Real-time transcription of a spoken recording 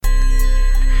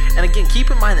And again, keep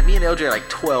in mind that me and LJ are like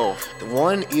 12.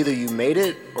 One, either you made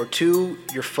it, or two,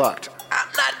 you're fucked. I'm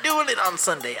not doing it on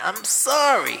Sunday. I'm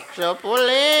sorry.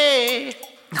 Chipotle.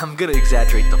 I'm gonna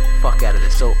exaggerate the fuck out of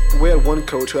this. So We had one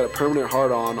coach who had a permanent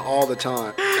hard-on all the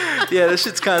time. yeah, this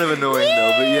shit's kind of annoying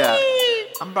though. But yeah,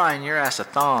 I'm buying your ass a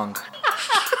thong.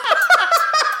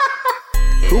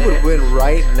 Who would win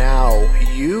right now,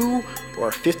 you or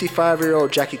a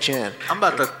 55-year-old Jackie Chan? I'm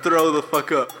about to throw the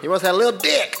fuck up. He wants that little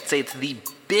dick. Say it's the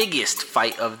biggest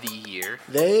fight of the year.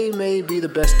 They may be the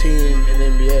best team in the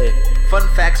NBA. Fun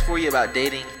facts for you about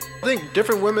dating. I think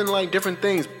different women like different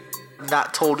things.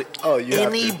 Not told Oh, you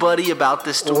have to. anybody about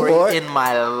this story What? in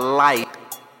my life.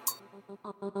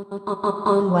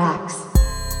 On wax.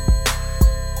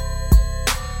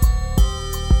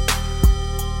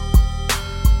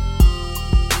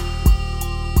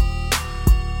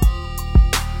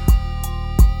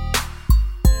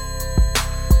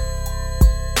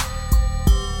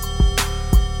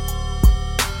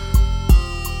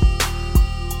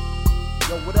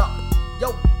 Yo, what up?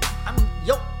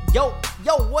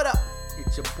 Yo, what up?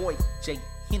 It's your boy, Jay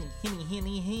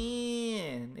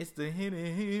Henny. It's the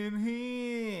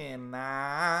Henny.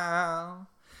 Now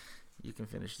you can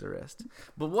finish the rest.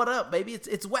 But what up, baby?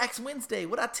 It's Wax Wednesday.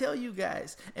 What I tell you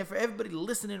guys. And for everybody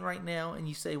listening right now, and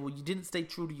you say, well, you didn't stay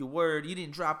true to your word. You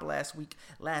didn't drop last week.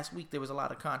 Last week there was a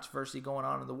lot of controversy going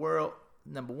on in the world.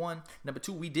 Number one. Number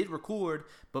two, we did record,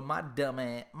 but my dumb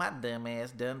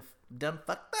ass done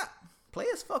fucked up. Play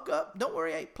as fuck up. Don't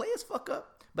worry, hey, play as fuck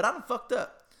up. But I done fucked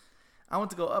up. I went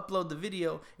to go upload the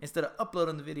video. Instead of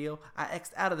uploading the video, I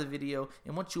X'd out of the video.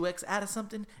 And once you X out of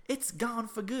something, it's gone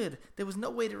for good. There was no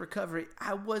way to recover it.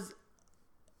 I was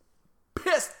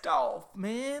pissed off,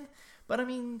 man. But I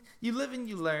mean, you live and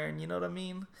you learn, you know what I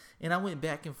mean? And I went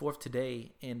back and forth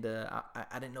today, and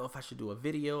I didn't know if I should do a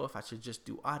video, if I should just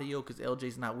do audio, because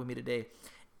LJ's not with me today.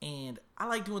 And I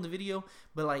like doing the video,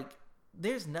 but like,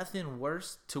 there's nothing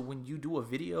worse to when you do a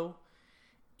video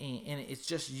and it's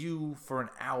just you for an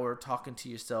hour talking to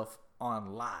yourself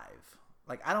on live.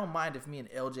 Like, I don't mind if me and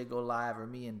LJ go live, or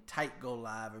me and Tyke go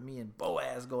live, or me and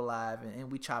Boaz go live,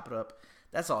 and we chop it up.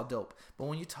 That's all dope. But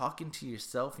when you're talking to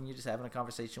yourself and you're just having a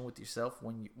conversation with yourself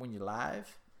when you're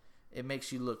live, it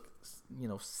makes you look,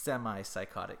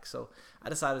 semi-psychotic. So I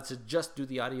decided to just do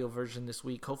the audio version this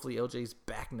week. Hopefully LJ's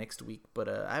back next week, but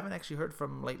I haven't actually heard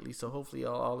from him lately, so hopefully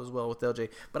all is well with LJ.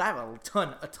 But I have a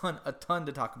ton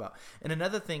to talk about. And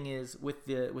another thing is with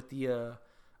the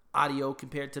audio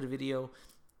compared to the video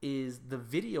is the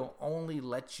video only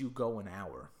lets you go an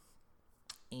hour.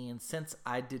 And since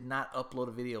I did not upload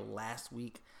a video last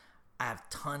week, I have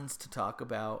tons to talk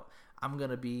about. I'm going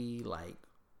to be like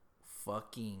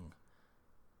fucking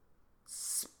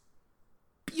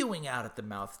spewing out at the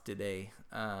mouth today.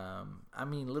 I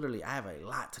mean, literally, I have a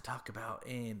lot to talk about,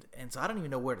 and so I don't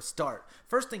even know where to start.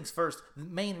 First things first, the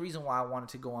main reason why I wanted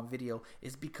to go on video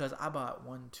is because I bought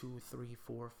 1, 2, 3,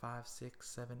 4, 5, 6,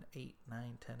 7, 8,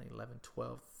 9, 10, 11,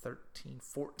 12, 13,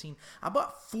 14. I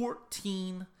bought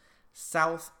 14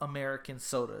 South American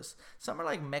sodas. Some are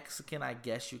like Mexican, I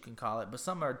guess you can call it, but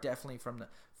some are definitely from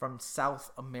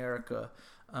South America.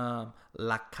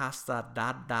 La Casa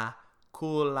Dada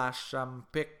Cola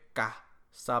Champeca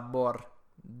Sabor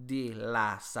de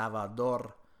la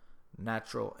Salvador,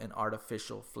 natural and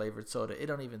artificial flavored soda. It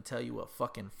don't even tell you what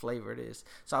fucking flavor it is.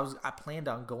 So I planned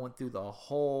on going through the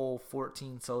whole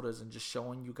 14 sodas and just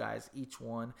showing you guys each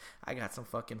one. I got some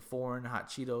fucking foreign hot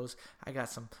Cheetos. I got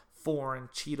some foreign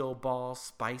Cheeto balls,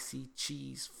 spicy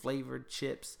cheese flavored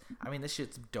chips. I mean, this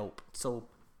shit's dope. So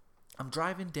I'm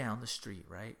driving down the street,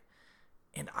 right?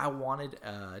 And I wanted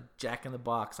Jack in the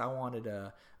Box. I wanted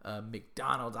a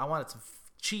McDonald's. I wanted some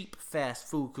cheap fast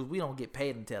food because we don't get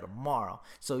paid until tomorrow.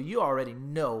 So you already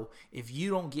know, if you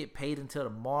don't get paid until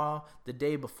tomorrow, the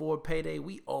day before payday,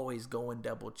 we always go in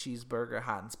double cheeseburger,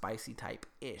 hot and spicy type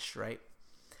ish, right?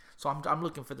 So I'm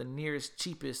looking for the nearest,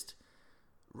 cheapest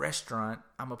restaurant.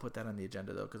 I'm gonna put that on the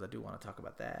agenda though, because I do want to talk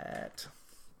about that.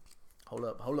 Hold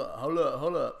up.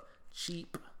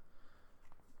 Cheap,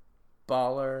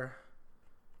 baller,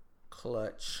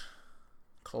 clutch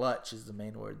is the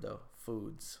main word though.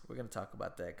 Foods. We're gonna talk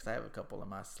about that because I have a couple in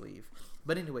my sleeve.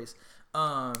 But anyways,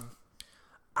 I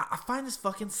find this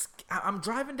fucking. I'm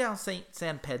driving down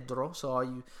San Pedro. So all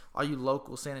you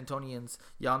local San Antonians,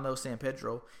 y'all know San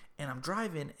Pedro. And I'm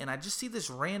driving, and I just see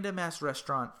this random ass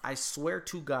restaurant. I swear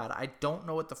to God, I don't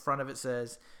know what the front of it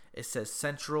says. It says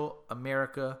Central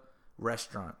America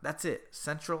Restaurant. That's it.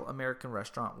 Central American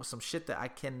Restaurant with some shit that I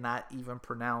cannot even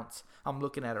pronounce. I'm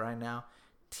looking at it right now.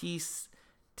 Tienda.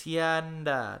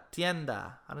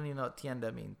 I don't even know what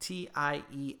tienda means. Tienda.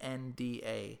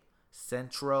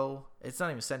 Centro. It's not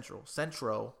even Central.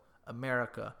 Centro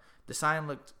America. The sign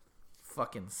looked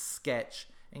fucking sketch.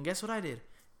 And guess what I did?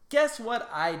 I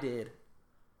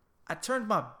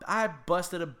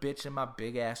busted a bitch in my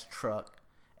big ass truck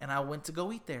and I went to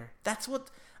go eat there. That's what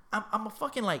I'm a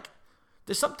fucking like,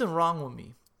 there's something wrong with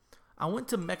me. I went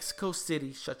to Mexico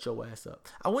City. Shut your ass up.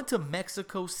 I went to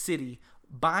Mexico City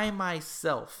by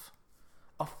myself.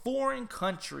 A foreign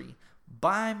country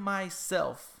by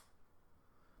myself.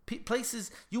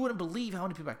 Places you wouldn't believe how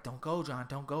many people are like, don't go, John,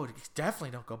 don't go.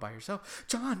 Definitely don't go by yourself.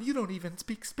 John, you don't even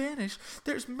speak Spanish.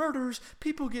 There's murders.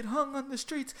 People get hung on the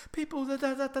streets. People,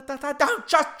 don't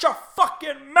shut your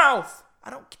fucking mouth. I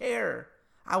don't care.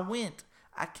 I went.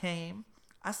 I came.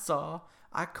 I saw.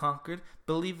 I conquered.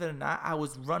 Believe it or not, I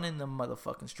was running the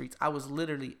motherfucking streets. I was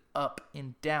literally up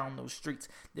and down those streets.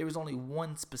 There was only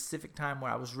one specific time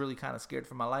where I was really kind of scared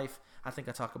for my life. I think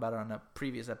I talked about it on a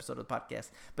previous episode of the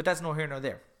podcast. But that's nor here nor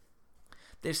there.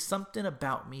 There's something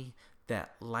about me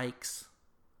that likes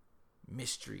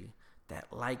mystery,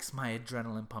 that likes my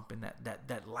adrenaline pumping,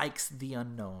 that likes the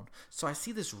unknown. So I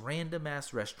see this random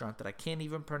ass restaurant that I can't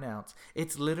even pronounce.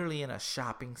 It's literally in a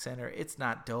shopping center. It's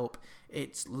not dope.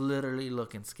 It's literally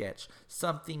looking sketch.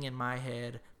 Something in my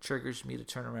head triggers me to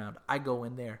turn around. I go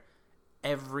in there.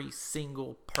 Every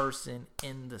single person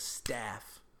in the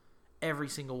staff, every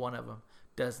single one of them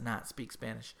does not speak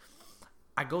Spanish.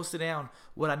 I go sit down.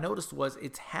 What I noticed was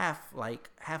it's half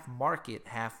market,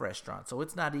 half restaurant. So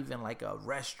it's not even like a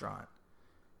restaurant.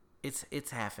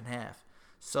 It's half and half.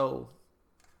 So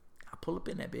I pull up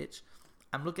in that bitch.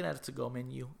 I'm looking at a to-go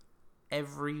menu.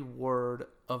 Every word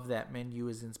of that menu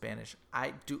is in Spanish.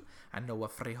 I know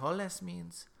what frijoles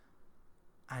means.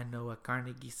 I know what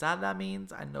carne guisada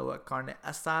means. I know what carne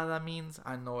asada means.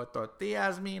 I know what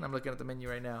tortillas mean. I'm looking at the menu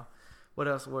right now. What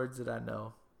else words did I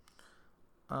know?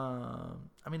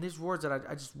 I mean, there's words that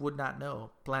I just would not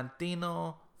know.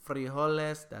 Plantino,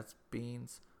 frijoles, that's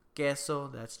beans. Queso,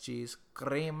 that's cheese.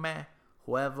 Crema,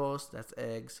 huevos, that's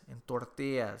eggs. And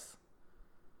tortillas.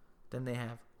 Then they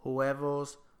have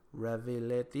huevos,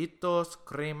 reviletitos,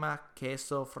 crema,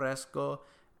 queso fresco,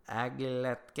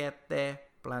 aguilequete,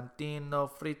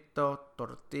 plantino, frito,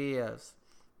 tortillas.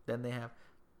 Then they have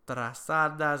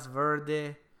trazadas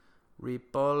verde,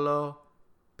 ripolo,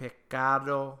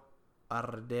 pecado,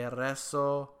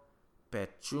 aderezo,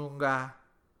 pechuga,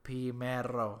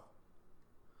 primero.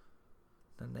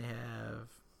 Then they have,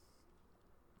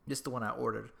 this is the one I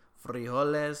ordered,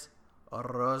 frijoles,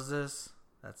 arroces,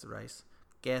 that's rice,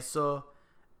 queso,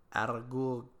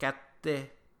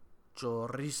 argucate,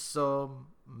 chorizo,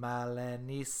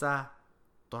 milanesa,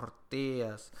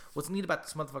 tortillas. What's neat about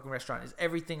this motherfucking restaurant is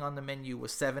everything on the menu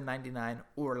was $7.99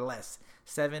 or less.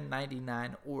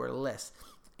 $7.99 or less.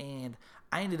 And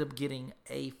I ended up getting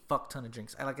a fuck ton of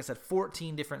drinks. Like I said,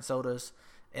 14 different sodas.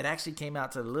 It actually came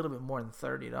out to a little bit more than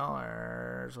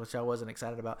 $30, which I wasn't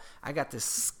excited about. I got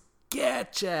this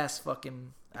sketch-ass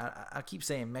fucking, I keep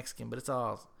saying Mexican, but it's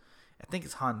all, I think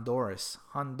it's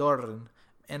Honduran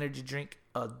energy drink,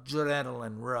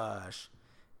 Adrenaline Rush.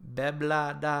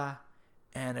 Beblada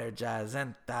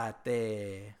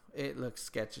Energizantate. It looks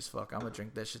sketch as fuck. I'm going to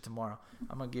drink that shit tomorrow.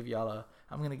 I'm going to give y'all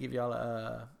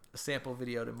a sample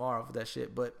video tomorrow for that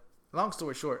shit. But long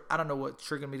story short, I don't know what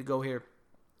triggered me to go here,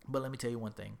 but let me tell you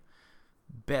one thing.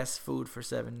 Best food for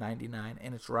 $7.99,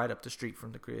 and it's right up the street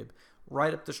from the crib.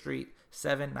 Right up the street,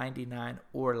 $7.99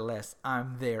 or less.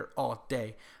 I'm there all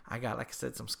day. I got, like I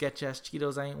said, some sketch-ass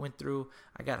Cheetos I ain't went through.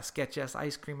 I got a sketch-ass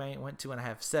ice cream I ain't went to, and I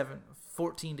have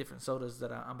 14 different sodas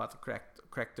that I'm about to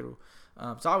crack through.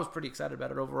 So I was pretty excited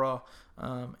about it overall.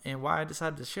 And why I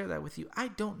decided to share that with you, I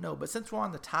don't know. But since we're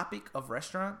on the topic of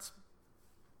restaurants,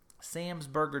 Sam's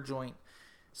Burger Joint.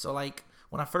 So, like,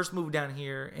 when I first moved down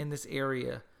here in this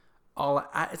area,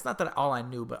 it's not that all I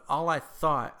knew, but all I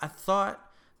thought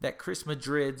that Chris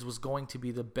Madrid's was going to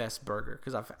be the best burger,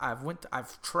 because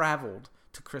I've traveled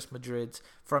to Chris Madrid's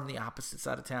from the opposite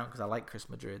side of town because I like Chris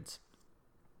Madrid's.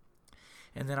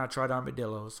 And then I tried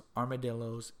Armadillo's.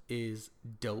 Armadillo's is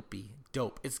dope.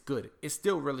 It's good. It's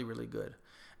still really, really good.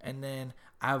 And then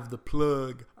I have a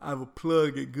plug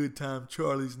at Good Time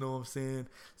Charlie's, know what I'm saying?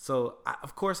 So,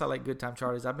 of course I like Good Time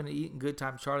Charlie's. I've been eating Good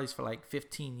Time Charlie's for like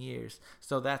 15 years.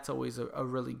 So that's always a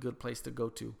really good place to go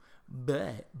to.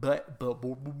 But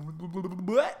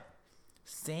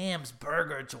Sam's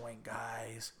Burger Joint,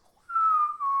 guys.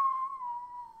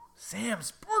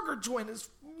 Sam's Burger Joint is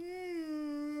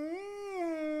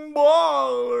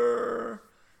baller.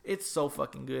 It's so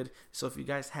fucking good. So if you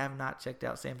guys have not checked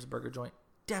out Sam's Burger Joint,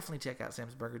 definitely check out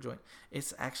Sam's Burger Joint.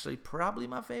 It's actually probably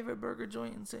my favorite burger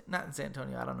joint not in San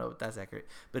Antonio. I don't know if that's accurate,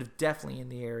 but it's definitely in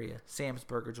the area. Sam's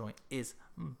Burger Joint is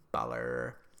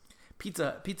baller.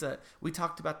 Pizza. We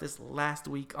talked about this last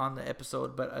week on the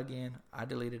episode, but again, I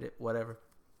deleted it. Whatever.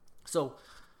 So,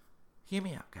 hear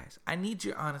me out, guys. I need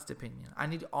your honest opinion. I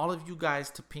need all of you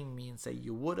guys to ping me and say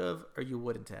you would have or you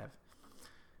wouldn't have.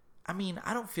 I mean,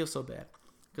 I don't feel so bad.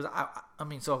 Because,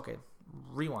 okay.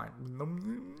 Rewind.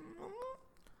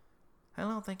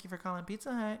 Hello, thank you for calling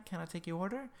Pizza Hut. Can I take your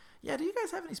order? Yeah, do you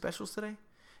guys have any specials today?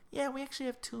 Yeah, we actually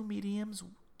have 2 mediums,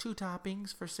 2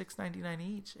 toppings for $6.99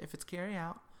 each. If it's carry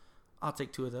out, I'll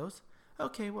take 2 of those.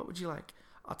 Okay, what would you like?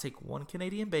 I'll take 1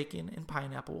 Canadian bacon and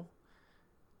pineapple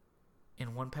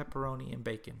and 1 pepperoni and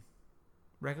bacon.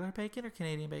 Regular bacon or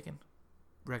Canadian bacon?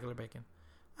 Regular bacon.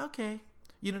 Okay.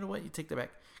 You know what? You take that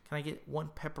back. Can I get 1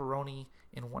 pepperoni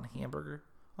and 1 hamburger?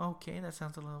 Okay, that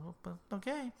sounds a little...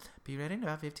 Okay. Be ready in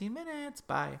about 15 minutes.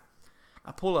 Bye.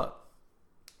 I pull up.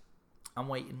 I'm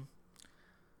waiting.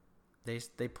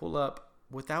 They pull up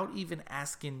without even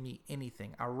asking me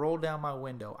anything. I roll down my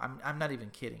window. I'm not even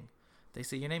kidding. They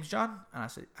say, your name's John? And I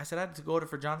said I had to go order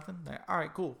for Jonathan. They're like, all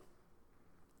right, cool.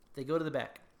 They go to the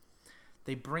back.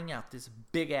 They bring out this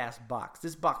big-ass box.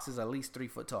 This box is at least 3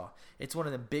 foot tall. It's one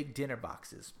of them big dinner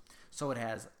boxes. So it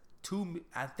has 2,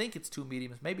 I think it's 2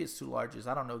 mediums. Maybe it's 2 larges.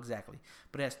 I don't know exactly.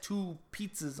 But it has 2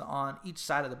 pizzas on each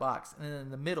side of the box. And then in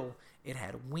the middle, it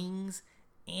had wings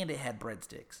and it had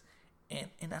breadsticks. And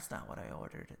that's not what I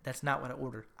ordered. That's not what I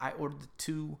ordered. I ordered the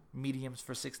 2 mediums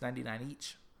for $6.99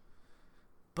 each.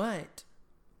 But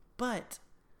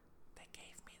they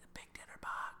gave me the big dinner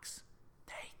box.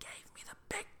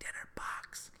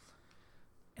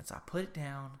 And so I put it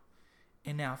down.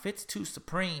 And now if it's 2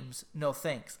 Supremes, no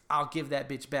thanks. I'll give that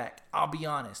bitch back. I'll be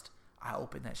honest. I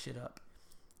open that shit up.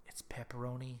 It's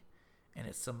pepperoni. And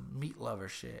it's some meat lover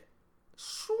shit.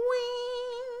 Swing!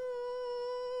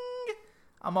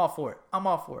 I'm all for it.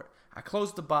 I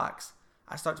close the box.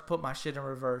 I start to put my shit in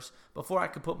reverse. Before I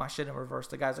could put my shit in reverse,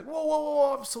 the guy's like,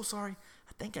 whoa, I'm so sorry.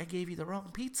 I think I gave you the wrong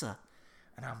pizza.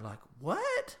 And I'm like,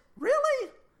 what?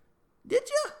 Really? Did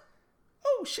you?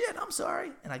 Oh, shit, I'm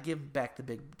sorry. And I give him back the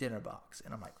big dinner box.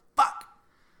 And I'm like, fuck.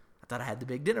 I thought I had the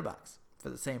big dinner box for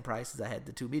the same price as I had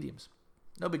the 2 mediums.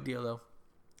 No big deal, though.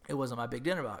 It wasn't my big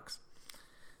dinner box.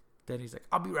 Then he's like,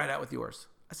 I'll be right out with yours.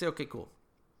 I say, okay, cool.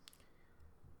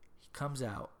 He comes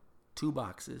out, 2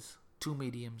 boxes, 2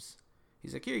 mediums.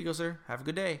 He's like, here you go, sir. Have a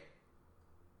good day.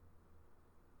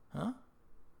 Huh?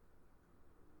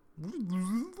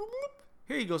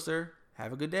 Here you go, sir.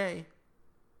 Have a good day.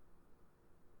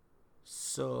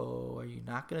 So, are you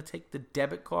not going to take the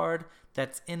debit card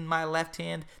that's in my left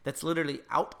hand, that's literally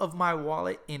out of my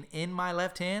wallet and in my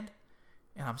left hand?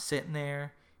 And I'm sitting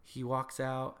there. He walks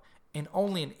out. And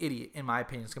only an idiot, in my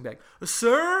opinion, is going to be like,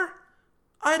 sir,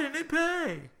 I didn't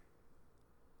pay.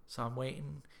 So I'm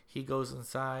waiting. He goes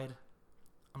inside.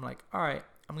 I'm like, all right,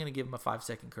 I'm going to give him a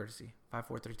 5-second courtesy. 5,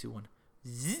 4, 3, 2, 1.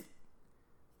 Zzz.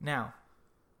 Now,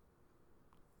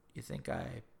 you think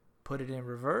I put it in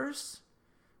reverse?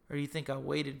 Or do you think I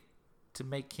waited to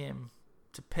make him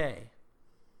to pay?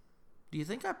 Do you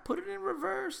think I put it in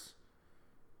reverse?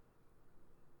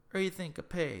 Or you think I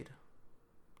paid?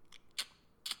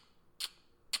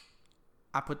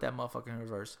 I put that motherfucker in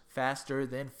reverse. Faster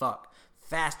than fuck.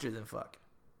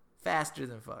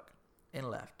 And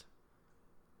left.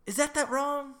 Is that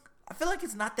wrong? I feel like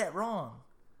it's not that wrong.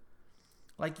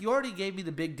 Like, you already gave me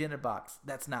the big dinner box.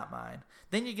 That's not mine.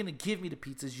 Then you're going to give me the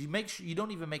pizzas. You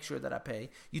don't even make sure that I pay.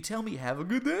 You tell me, have a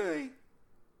good day.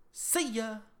 See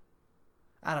ya.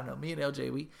 I don't know. Me and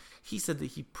LJ, he said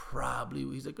that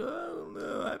he's like, oh,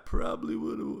 no, I probably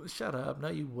would have. Shut up. No,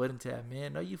 you wouldn't have,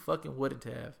 man. No, you fucking wouldn't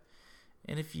have.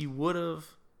 And if you would have,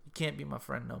 you can't be my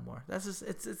friend no more. That's just,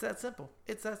 it's that simple.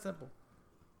 It's that simple.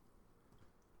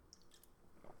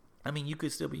 I mean, you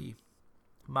could still be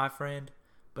my friend,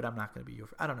 but I'm not going to be your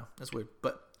friend. I don't know. That's weird.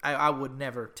 But I would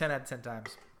never, 10 out of 10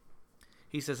 times.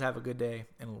 He says, have a good day,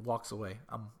 and walks away.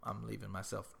 I'm leaving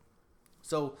myself.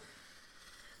 So,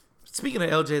 speaking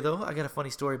of LJ, though, I got a funny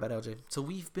story about LJ. So,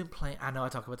 we've been playing, I know I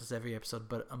talk about this every episode,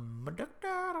 but I'm addicted.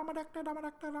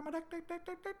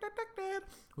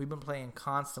 We've been playing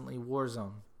constantly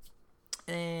Warzone.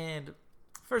 And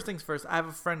first things first, I have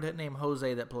a friend named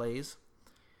Jose that plays.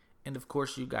 And, of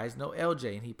course, you guys know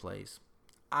LJ, and he plays.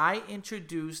 I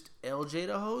introduced LJ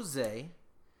to Jose.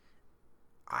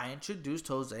 I introduced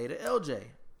Jose to LJ.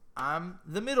 I'm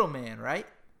the middleman, right?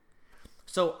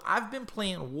 So, I've been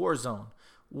playing Warzone.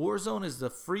 Warzone is the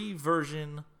free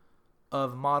version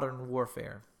of Modern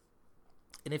Warfare.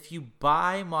 And if you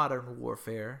buy Modern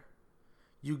Warfare,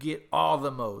 you get all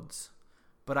the modes.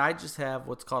 But I just have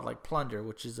what's called like Plunder,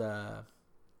 which is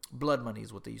blood money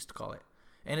is what they used to call it.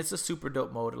 And it's a super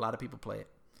dope mode. A lot of people play it.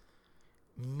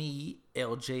 Me,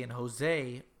 LJ, and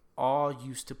Jose all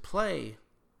used to play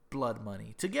blood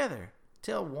money together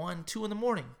till 1, 2 in the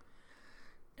morning.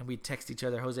 And we'd text each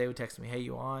other. Jose would text me, hey,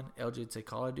 you on? LJ would say,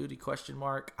 Call of Duty, ?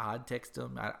 I'd text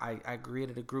him. I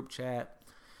created a group chat.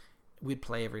 We'd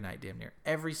play every night, damn near.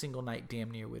 Every single night, damn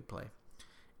near, we'd play.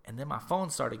 And then my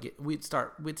phone started we'd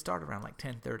start around like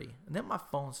 10:30. And then my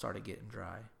phone started getting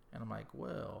dry. And I'm like,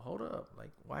 well, hold up.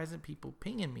 Like, why isn't people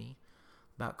pinging me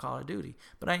about Call of Duty?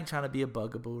 But I ain't trying to be a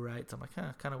bugaboo, right? So I'm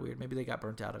like, kind of weird. Maybe they got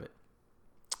burnt out of it.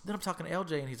 Then I'm talking to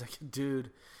LJ, and he's like, dude,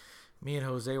 me and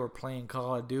Jose were playing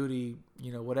Call of Duty,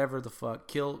 whatever the fuck,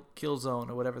 Killzone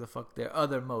or whatever the fuck their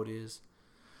other mode is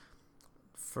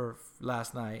for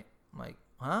last night. I'm like,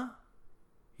 huh?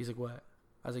 He's like, what?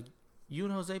 I was like, you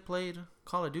and Jose played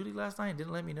Call of Duty last night and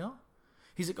didn't let me know?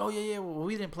 He's like, oh, yeah, well,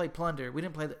 we didn't play Plunder. We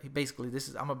didn't play that. Basically, I'm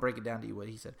going to break it down to you what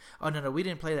he said. Oh, no, we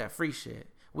didn't play that free shit.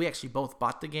 We actually both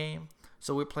bought the game,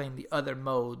 so we're playing the other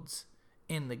modes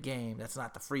in the game. That's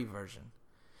not the free version.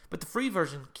 But the free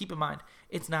version, keep in mind,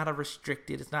 it's not a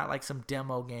restricted. It's not like some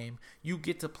demo game. You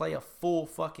get to play a full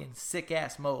fucking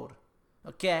sick-ass mode.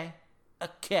 Okay?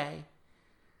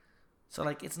 So,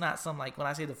 like, it's not some, like, when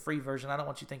I say the free version, I don't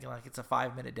want you thinking, like, it's a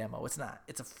 5-minute demo. It's not.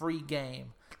 It's a free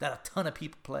game that a ton of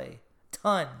people play.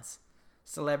 Tons.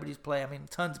 Celebrities play. I mean,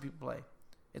 tons of people play.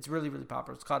 It's really, really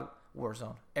popular. It's called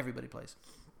Warzone. Everybody plays.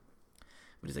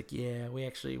 But he's like, yeah, we're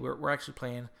actually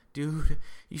playing. Dude,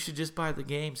 you should just buy the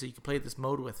game so you can play this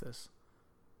mode with us.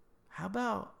 How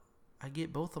about I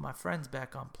get both of my friends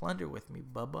back on Plunder with me,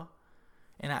 Bubba?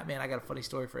 And I got a funny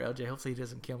story for LJ. Hopefully he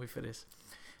doesn't kill me for this.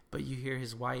 But you hear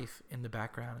his wife in the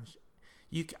background.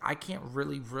 I can't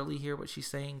really hear what she's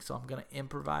saying, so I'm going to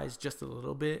improvise just a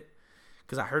little bit.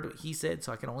 Because I heard what he said,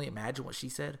 so I can only imagine what she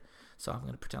said. So I'm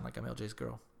going to pretend like I'm LJ's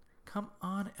girl. Come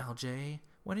on, LJ.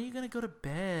 When are you going to go to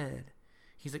bed?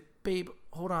 He's like, babe,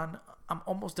 hold on. I'm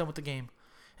almost done with the game.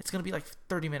 It's going to be like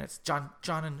 30 minutes. John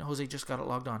and Jose just got it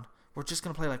logged on. We're just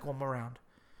going to play like one more round.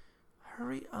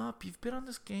 Hurry up. You've been on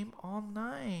this game all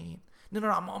night. No,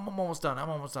 I'm almost done.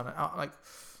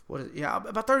 What is it? Yeah,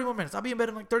 about 30 more minutes. I'll be in bed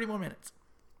in like 30 more minutes.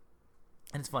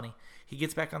 And it's funny. He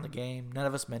gets back on the game. None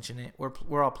of us mention it.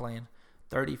 We're all playing.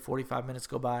 30, 45 minutes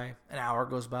go by. An hour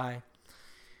goes by.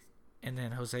 And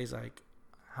then Jose's like,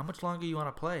 how much longer you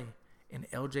want to play? And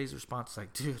LJ's response is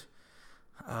like, dude,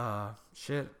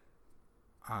 shit.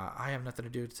 I have nothing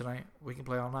to do tonight. We can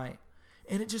play all night.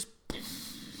 And it just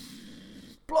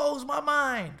blows my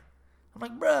mind. I'm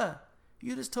like, bruh,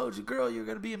 you just told your girl you're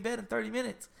going to be in bed in 30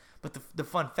 minutes. But the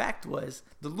fun fact was,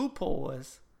 the loophole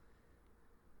is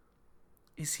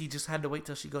he just had to wait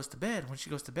till she goes to bed. When she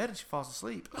goes to bed and she falls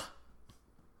asleep,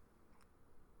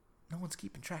 no one's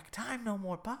keeping track of time no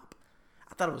more, Pop.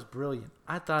 I thought it was brilliant.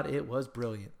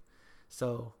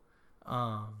 So,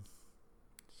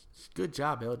 good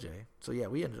job, LJ. So, yeah,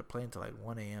 we ended up playing till like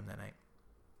 1 a.m. that night.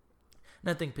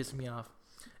 Another thing pissed me off.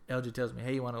 LJ tells me,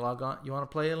 hey, you want to log on? You want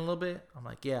to play in a little bit? I'm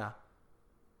like, yeah.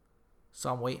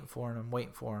 So I'm waiting for him.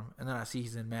 And then I see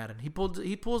he's in Madden. He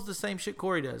pulls the same shit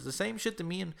Corey does. The same shit that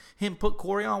me and him put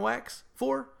Corey on wax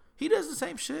for. He does the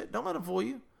same shit. Don't let him fool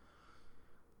you.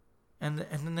 And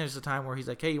then there's a time where he's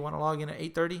like, hey, you want to log in at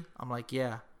 8:30? I'm like,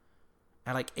 yeah.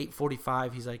 At like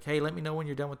 8:45, he's like, hey, let me know when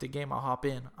you're done with the game. I'll hop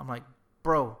in. I'm like,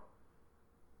 bro,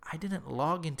 I didn't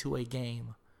log into a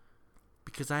game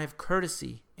because I have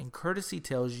courtesy. And courtesy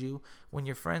tells you when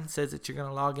your friend says that you're going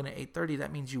to log in at 8:30,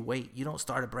 that means you wait. You don't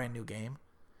start a brand new game.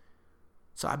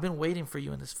 So I've been waiting for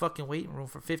you in this fucking waiting room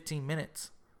for 15 minutes.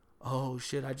 Oh,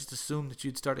 shit, I just assumed that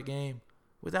you'd start a game.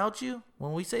 Without you?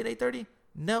 When we say 8:30?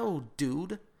 No,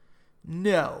 dude.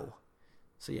 No.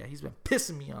 So, yeah, he's been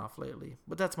pissing me off lately.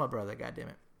 But that's my brother,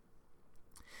 goddammit.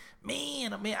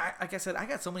 Man, like I said, I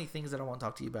got so many things that I want to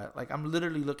talk to you about. Like, I'm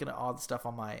literally looking at all the stuff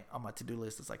on my to-do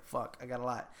list. It's like, fuck, I got a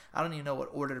lot. I don't even know what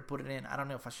order to put it in. I don't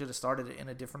know if I should have started it in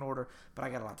a different order, but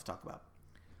I got a lot to talk about.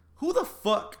 Who the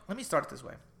fuck, let me start it this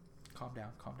way. Calm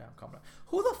down.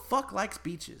 Who the fuck likes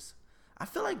beaches? I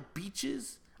feel like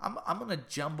beaches, I'm going to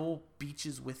jumble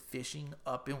beaches with fishing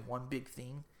up in one big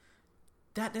thing.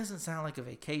 That doesn't sound like a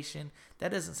vacation.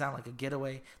 That doesn't sound like a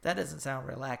getaway. That doesn't sound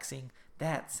relaxing.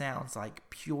 That sounds like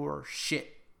pure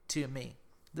shit to me.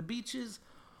 The beaches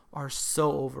are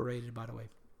so overrated, by the way.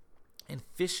 And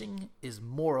fishing is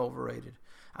more overrated.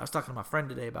 I was talking to my friend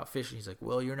today about fishing. He's like,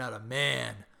 well, you're not a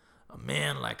man. A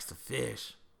man likes to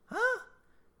fish. Huh?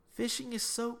 Fishing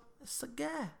is it's a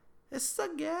guy.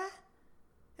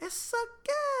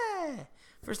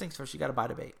 First things first, you got to buy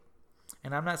the bait.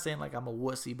 And I'm not saying like I'm a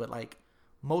wussy, but like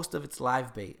most of it's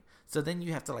live bait. So then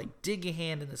you have to like dig your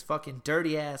hand in this fucking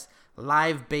dirty ass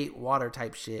live bait water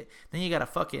type shit. Then you gotta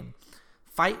fucking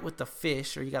fight with the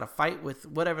fish, or you gotta fight with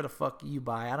whatever the fuck you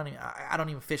buy. I don't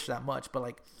even fish that much, but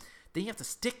like then you have to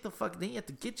stick the fuck. Then you have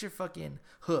to get your fucking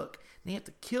hook. Then you have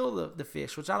to kill the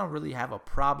fish, which I don't really have a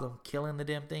problem killing the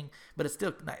damn thing, but it's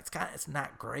still it's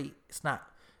not great. It's not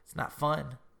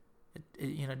fun.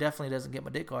 It definitely doesn't get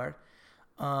my dick hard.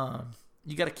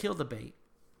 You gotta kill the bait.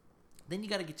 Then you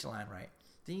gotta get your line right.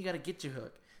 Then you gotta get your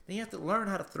hook. Then you have to learn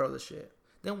how to throw the shit.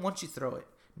 Then once you throw it,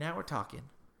 now we're talking.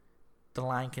 The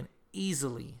line can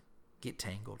easily get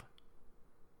tangled.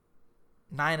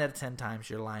 9 out of 10 times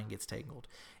your line gets tangled.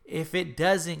 If it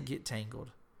doesn't get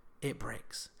tangled, it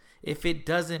breaks. If it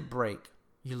doesn't break,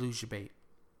 you lose your bait.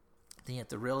 Then you have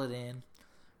to reel it in.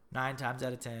 9 times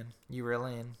out of 10, you reel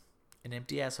in an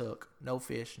empty ass hook, no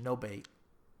fish, no bait.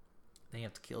 Then you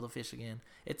have to kill the fish again.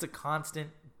 It's a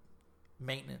constant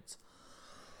maintenance.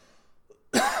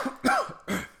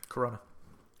 Corona.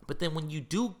 But then when you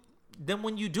do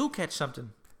catch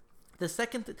something, the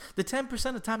 10%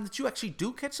 of the time that you actually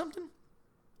do catch something,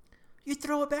 you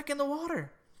throw it back in the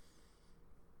water.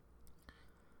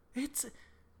 It's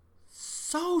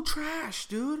so trash,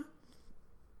 dude.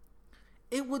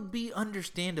 It would be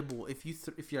understandable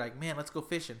if you're like, man, let's go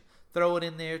fishing. Throw it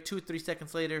in there. 2 or 3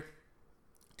 seconds later,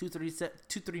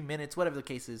 2-3 minutes, whatever the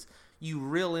case is, you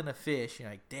reel in a fish. You're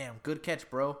like, damn, good catch,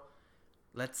 bro.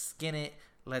 Let's skin it.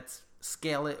 Let's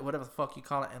scale it, whatever the fuck you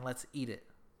call it, and let's eat it.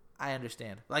 I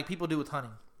understand. Like people do with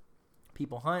hunting.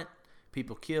 People hunt.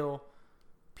 People kill.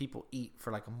 People eat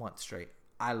for like a month straight.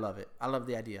 I love it. I love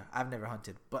the idea. I've never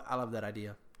hunted, but I love that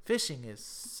idea. Fishing is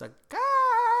saga.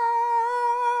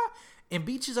 And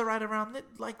beaches are right around it,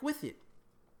 like with it.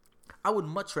 I would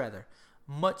much rather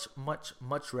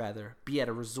be at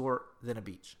a resort than a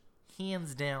beach.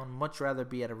 Hands down, much rather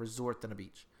be at a resort than a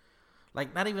beach.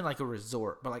 Like, not even like a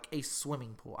resort, but like a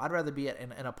swimming pool. I'd rather be at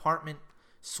an apartment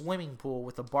swimming pool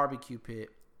with a barbecue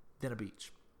pit than a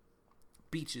beach.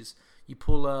 Beaches, you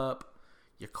pull up,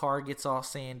 your car gets all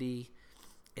sandy,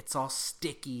 it's all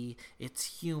sticky,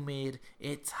 it's humid,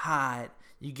 it's hot.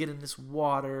 You get in this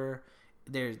water,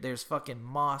 there's fucking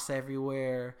moss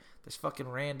everywhere, there's fucking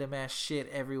random ass shit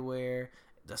everywhere.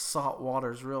 The salt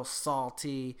water is real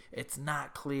salty. It's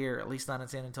not clear, at least not in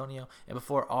San Antonio. And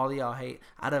before all y'all hate,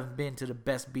 I'd have been to the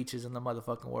best beaches in the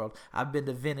motherfucking world. I've been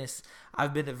to Venice.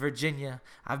 I've been to Virginia.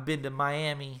 I've been to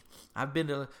Miami. I've been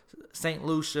to St.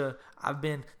 Lucia. I've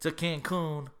been to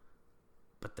Cancun.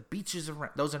 But the beaches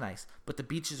around, those are nice. But the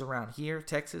beaches around here,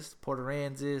 Texas, Port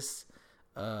Aransas,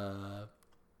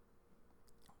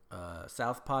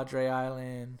 South Padre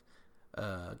Island,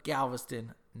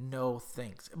 Galveston, no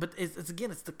thanks. But it's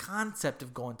the concept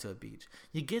of going to a beach.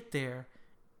 You get there,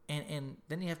 and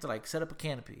then you have to like set up a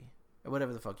canopy or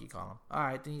whatever the fuck you call them. All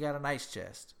right, then you got an ice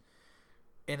chest,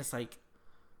 and it's like,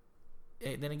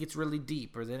 then it gets really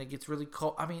deep, or then it gets really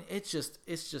cold. I mean, it's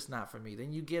just not for me.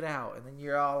 Then you get out, and then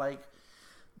you're all like,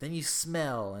 then you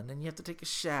smell, and then you have to take a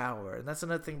shower, and that's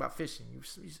another thing about fishing.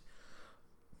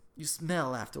 You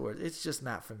smell afterwards. It's just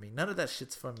not for me. None of that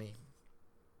shit's for me.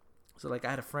 So, like,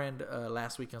 I had a friend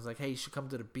last week. I was like, hey, you should come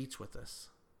to the beach with us.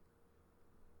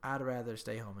 I'd rather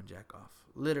stay home and jack off.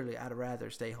 Literally, I'd rather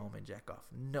stay home and jack off.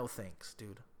 No thanks,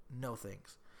 dude. No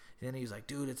thanks. And then he was like,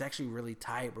 dude, it's actually really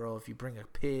tight, bro, if you bring a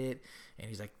pit. And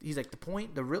he's like, the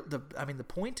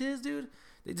point is, dude,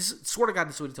 swear to God,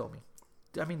 this is what he told me.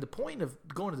 I mean, the point of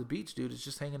going to the beach, dude, is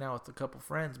just hanging out with a couple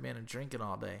friends, man, and drinking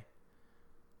all day.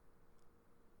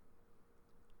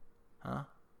 Huh?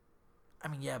 I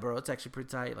mean, yeah, bro, it's actually pretty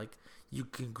tight. Like, you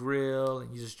can grill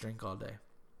and you just drink all day.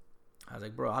 I was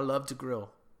like, bro, I love to grill.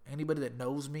 Anybody that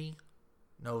knows me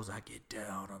knows I get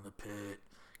down on the pit.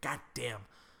 God damn.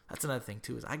 That's another thing,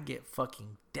 too, is I get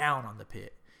fucking down on the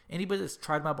pit. Anybody that's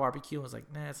tried my barbecue and was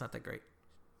like, nah, it's not that great.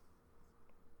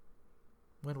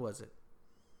 When was it?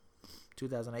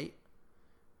 2008?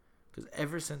 Because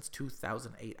ever since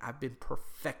 2008, I've been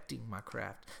perfecting my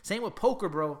craft. Same with poker,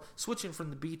 bro. Switching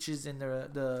from the beaches and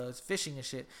the fishing and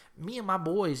shit. Me and my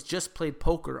boys just played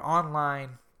poker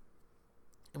online.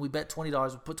 And we bet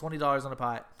 $20. We put $20 on the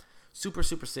pot. Super,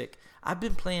 super sick. I've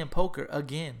been playing poker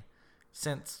again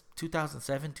since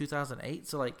 2007, 2008.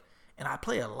 So, like, and I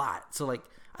play a lot. So, like,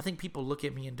 I think people look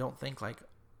at me and don't think, like,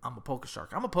 I'm a poker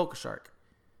shark. I'm a poker shark.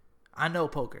 I know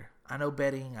poker. I know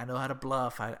betting. I know how to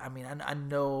bluff. I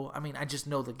just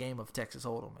know the game of Texas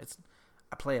Hold'em.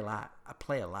 I play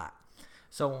a lot.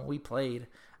 So when we played,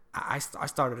 I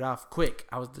started off quick.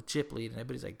 I was the chip lead, and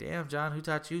everybody's like, damn, John, who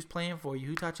taught you? Who's playing for you?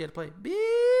 Who taught you how to play?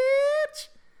 Bitch!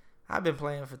 I've been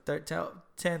playing for 10,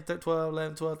 12,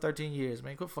 11, 12, 13 years,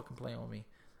 man. Quit fucking playing with me.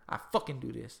 I fucking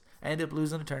do this. I ended up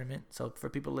losing the tournament. So for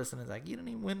people listening, it's like, you didn't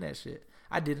even win that shit.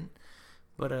 I didn't.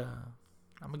 But I'm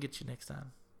going to get you next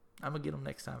time. I'm going to get them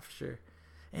next time for sure.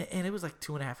 And it was like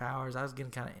 2.5 hours. I was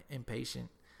getting kind of impatient.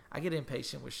 I get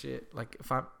impatient with shit. Like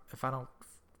if I don't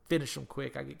finish them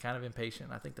quick, I get kind of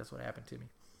impatient. I think that's what happened to me.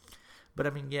 But I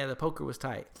mean, yeah, the poker was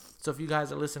tight. So if you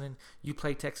guys are listening, you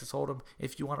play Texas Hold'em.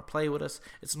 If you want to play with us,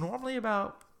 it's normally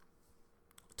about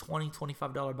 $20,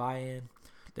 $25 buy-in.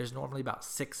 There's normally about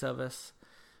 6 of us.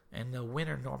 And the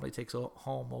winner normally takes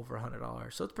home over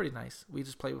 $100. So it's pretty nice. We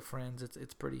just play with friends.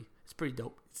 It's pretty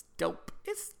dope. It's dope.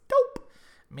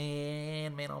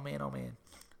 Man, oh man.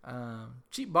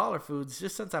 Cheap baller foods.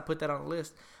 Just since I put that on the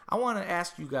list, I want to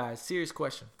ask you guys, serious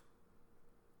question.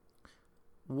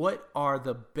 What are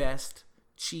the best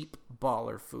cheap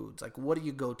baller foods? Like, what are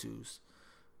your go-tos?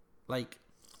 Like,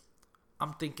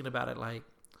 I'm thinking about it like,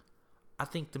 I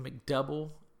think the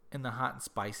McDouble and the hot and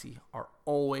spicy are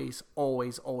always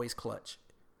clutch.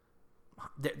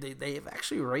 They have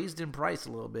actually raised in price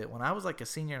a little bit. When I was like a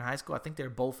senior in high school, I think they're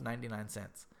both 99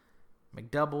 cents.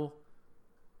 McDouble.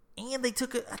 And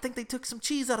I think they took some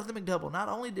cheese out of the McDouble. Not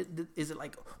only is it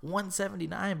like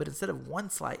 $1.79, but instead of 1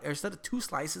 slice, or instead of 2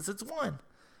 slices, it's 1.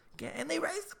 Yeah, and they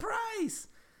raised the price.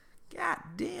 God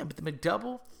damn. But the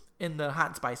McDouble and the hot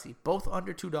and spicy, both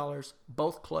under $2,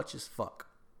 both clutch as fuck.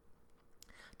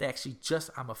 They actually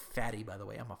I'm a fatty, by the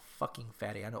way. I'm a fucking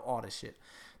fatty. I know all this shit.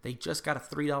 They just got a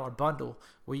 $3 bundle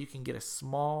where you can get a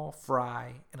small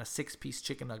fry and a 6-piece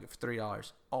chicken nugget for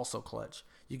 $3. Also clutch.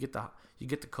 You get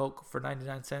the Coke for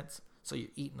 99 cents. So you're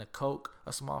eating a Coke,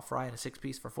 a small fry, and a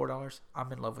 6-piece for $4.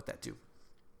 I'm in love with that too.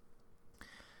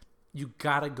 You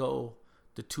gotta go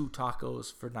the 2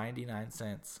 tacos for 99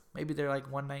 cents. Maybe they're like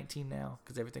 $1.19 now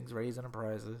because everything's raising in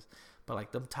prices. But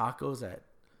like them tacos at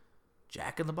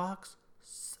Jack in the Box,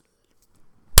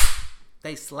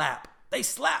 they slap. They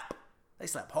slap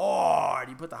hard.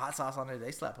 You put the hot sauce on it,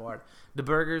 they slap hard. The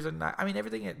burgers and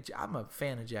everything. I'm a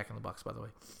fan of Jack in the Box, by the way.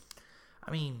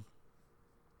 I mean,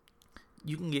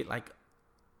 you can get like,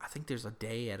 I think there's a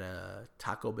day at a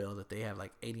Taco Bell that they have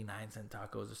like 89-cent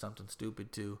tacos or something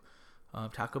stupid too.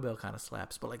 Taco Bell kind of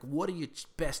slaps. But like, what are your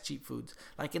best cheap foods?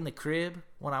 Like in the crib,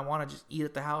 when I want to just eat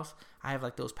at the house, I have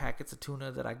like those packets of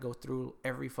tuna that I go through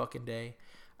every fucking day.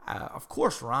 Of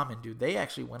course, ramen, dude. They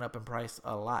actually went up in price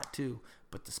a lot too.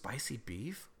 But the spicy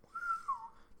beef,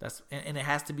 and it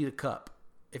has to be the cup.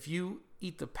 If you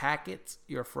eat the packets,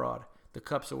 you're a fraud. The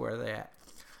cups are where they're at.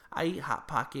 I eat Hot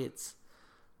Pockets.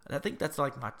 I think that's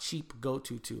like my cheap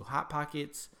go-to too. Hot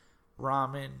Pockets,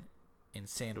 ramen, and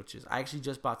sandwiches. I actually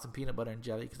just bought some peanut butter and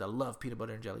jelly because I love peanut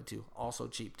butter and jelly too. Also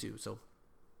cheap too. So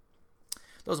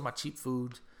those are my cheap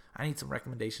foods. I need some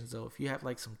recommendations though. If you have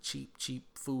like some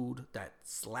cheap food that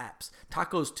slaps.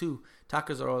 Tacos too.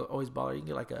 Tacos are always baller. You can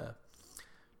get like a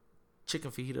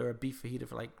chicken fajita or a beef fajita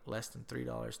for like less than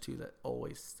 $3 too. That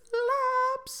always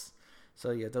slaps.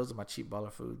 So yeah, those are my cheap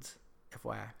baller foods.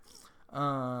 FYI.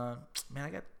 Man, I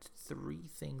got 3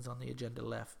 things on the agenda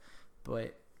left.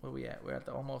 But where we at? We're at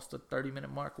almost the 30-minute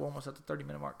mark. We're almost at the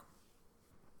 30-minute mark.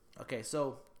 Okay,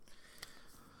 so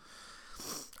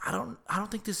I don't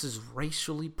think this is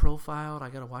racially profiled. I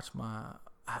gotta watch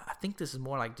I think this is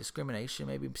more like discrimination,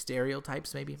 maybe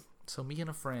stereotypes, maybe. So me and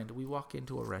a friend, we walk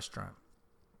into a restaurant,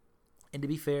 and to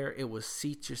be fair, it was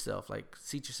seat yourself.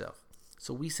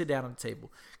 So we sit down on the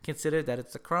table. Consider that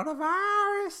it's the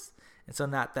coronavirus, and so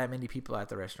not that many people at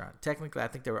the restaurant. Technically, I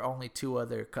think there were only 2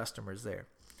 other customers there.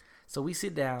 So we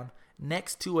sit down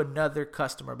next to another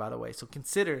customer, by the way. So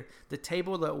consider the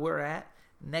table that we're at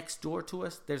next door to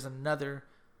us. There's another,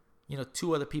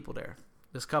 2 other people there.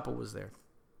 This couple was there.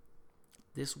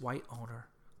 This white owner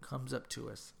comes up to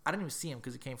us. I didn't even see him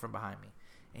because he came from behind me.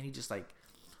 And he just like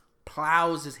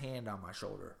plows his hand on my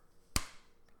shoulder.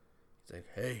 He's like,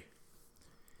 hey,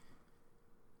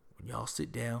 when y'all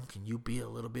sit down, can you be a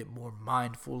little bit more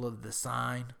mindful of the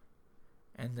sign?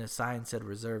 And the sign said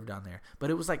reserved on there.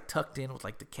 But it was like tucked in with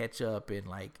like the ketchup and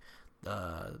like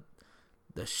the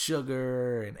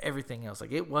sugar and everything else.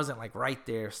 Like it wasn't like right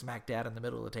there smack dab in the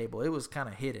middle of the table. It was kind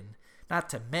of hidden. Not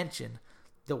to mention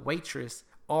the waitress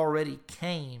already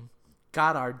came,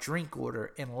 got our drink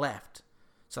order and left.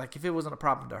 So like if it wasn't a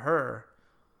problem to her,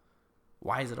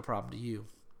 why is it a problem to you?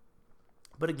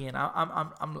 But again,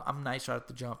 I'm nice right at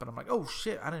the jump, and I'm like, oh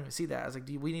shit, I didn't even see that. I was like,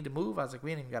 do we need to move? I was like, we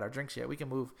ain't even got our drinks yet. We can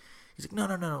move. He's like,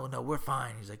 no, we're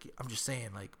fine. He's like, I'm just saying,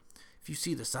 like, if you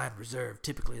see the sign reserved,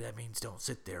 typically that means don't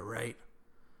sit there, right?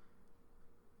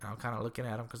 And I'm kind of looking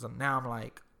at him because now I'm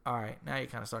like, all right, now you're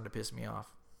kind of starting to piss me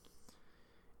off.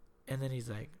 And then he's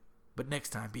like, but next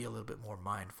time be a little bit more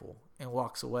mindful, and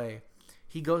walks away.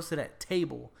 He goes to that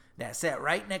table that sat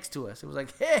right next to us. It was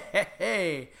like,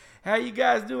 hey, how you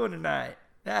guys doing tonight?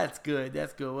 That's good.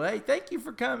 Well, hey, thank you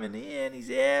for coming in. He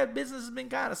said, yeah, business has been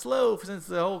kind of slow since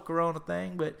the whole Corona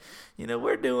thing, but,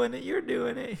 we're doing it. You're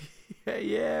doing it.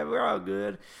 Yeah, we're all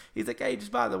good. He's like, hey,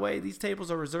 just by the way, these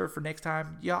tables are reserved for next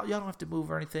time. Y'all don't have to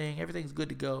move or anything. Everything's good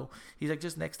to go. He's like,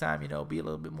 just next time, be a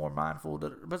little bit more mindful.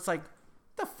 But it's like,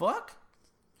 the fuck?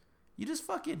 You just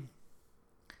fucking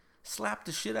slapped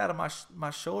the shit out of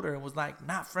my shoulder and was like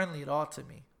not friendly at all to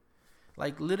me.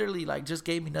 Like literally, like just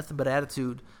gave me nothing but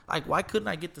attitude. Like why couldn't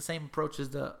I get the same approach as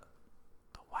the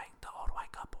old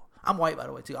white couple? I'm white, by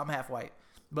the way, too. I'm half white,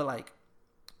 but like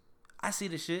I see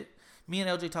the shit. Me and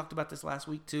LJ talked about this last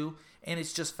week too, and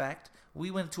it's just fact.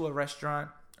 We went to a restaurant,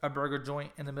 a burger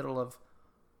joint in the middle of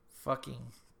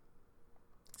fucking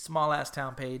small ass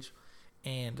town, Page,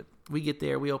 and we get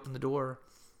there. We open the door,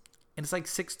 and it's like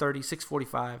 6:30,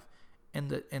 6:45, and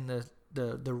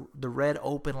the red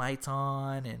open lights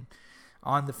on and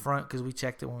on the front because we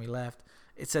checked it when we left.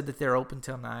 It said that they're open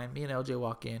till 9. Me and LJ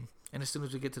walk in, and as soon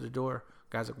as we get to the door,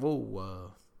 guy's like,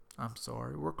 "Whoa, I'm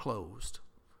sorry, we're closed."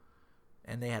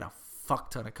 And they had a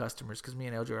fuck ton of customers because me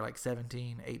and LJ were like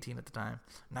 17, 18 at the time,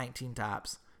 19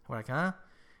 tops. We're like, huh?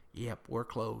 Yep, we're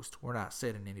closed. We're not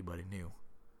sitting anybody new.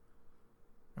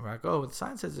 And we're like, oh, the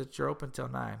sign says that you're open till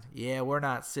 9. Yeah, we're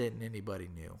not sitting anybody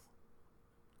new.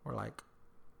 We're like,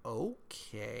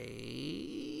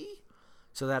 okay.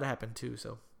 So that happened too.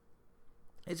 So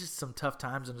it's just some tough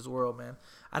times in this world, man.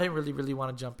 I didn't really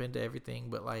want to jump into everything,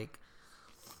 but like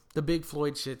the Big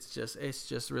Floyd shit's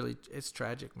it's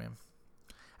tragic, man.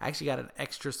 I actually got an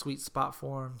extra sweet spot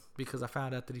for him because I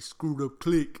found out that he screwed up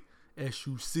Click,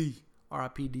 SUC,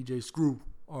 R.I.P. DJ Screw,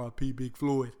 R.I.P. Big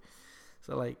Floyd.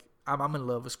 So like I'm in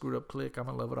love with Screwed Up Click. I'm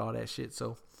in love with all that shit.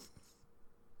 So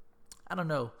I don't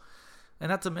know. And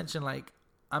not to mention, like,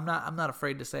 I'm not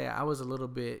afraid to say I was a little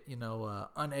bit,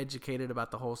 uneducated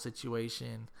about the whole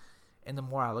situation. And the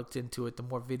more I looked into it, the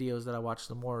more videos that I watched,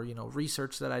 the more,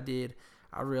 research that I did,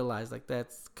 I realized, like,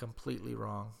 that's completely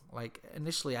wrong. Like,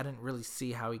 initially, I didn't really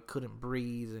see how he couldn't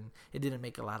breathe, and it didn't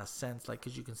make a lot of sense, like,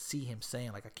 because you can see him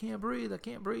saying, like, I can't breathe. And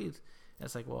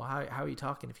it's like, well, how are you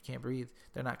talking if you can't breathe?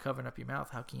 They're not covering up your mouth.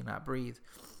 How can you not breathe?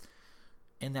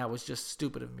 And that was just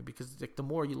stupid of me because, like, the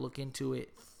more you look into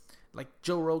it, like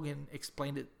Joe Rogan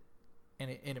explained it, and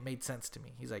it made sense to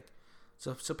me. He's like,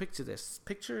 so picture this.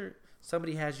 Picture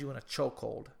somebody has you in a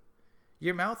chokehold.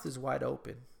 Your mouth is wide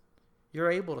open.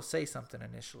 You're able to say something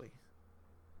initially.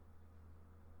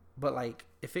 But like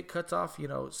if it cuts off,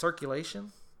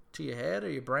 circulation to your head or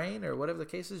your brain or whatever the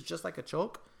case is, just like a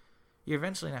choke, you're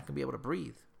eventually not going to be able to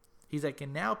breathe. He's like,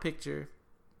 and now picture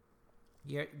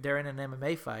they're in an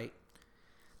MMA fight.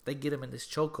 They get him in this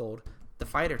chokehold. The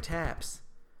fighter taps.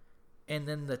 And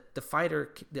then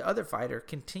the other fighter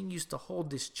continues to hold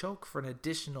this choke for an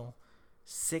additional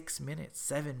 6 minutes,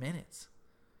 7 minutes.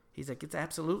 He's like, it's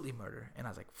absolutely murder. And I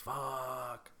was like,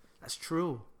 fuck, that's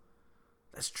true.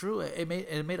 That's true. It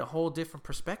made a whole different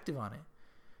perspective on it.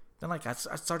 Then like I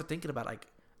started thinking about like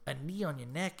a knee on your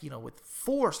neck, with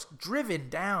force driven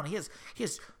down. He has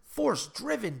force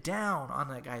driven down on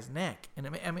that guy's neck. And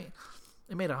it made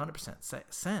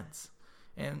 100% sense.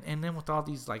 And then with all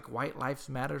these like white lives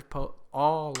matters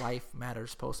all life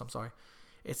matters posts,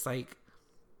 it's like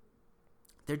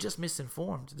they're just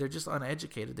misinformed. They're just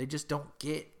uneducated. They just don't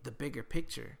get the bigger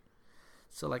picture.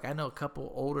 So like I know a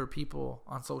couple older people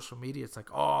on social media. It's like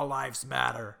all lives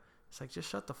matter. It's like just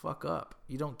shut the fuck up.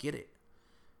 You don't get it.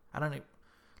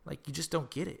 You just don't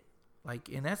get it. Like,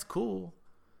 and that's cool,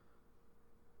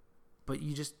 but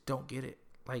you just don't get it.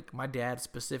 Like my dad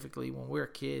specifically, when we were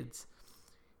kids.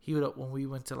 When we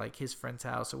went to like his friend's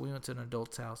house or we went to an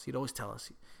adult's house, he'd always tell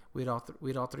us we'd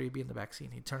all three be in the back seat.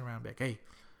 And he'd turn around and be like, "Hey,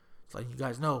 it's like you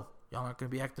guys know, y'all aren't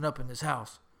gonna be acting up in this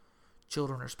house.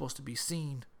 Children are supposed to be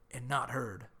seen and not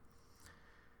heard."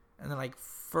 And then like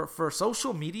for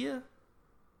social media,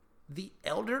 the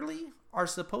elderly are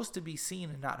supposed to be seen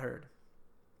and not heard.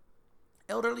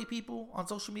 Elderly people on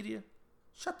social media,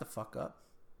 shut the fuck up.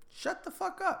 Shut the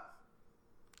fuck up.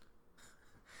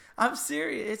 I'm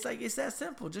serious. It's like, it's that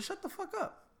simple. Just shut the fuck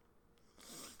up.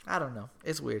 I don't know.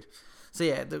 It's weird. So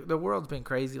yeah, the world's been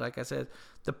crazy. Like I said,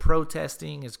 the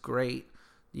protesting is great.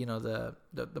 The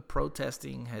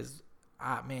protesting has,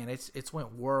 it's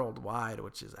went worldwide,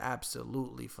 which is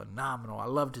absolutely phenomenal. I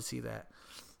love to see that.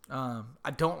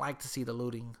 I don't like to see the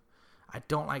looting. I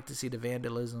don't like to see the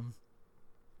vandalism.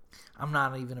 I'm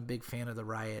not even a big fan of the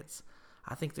riots.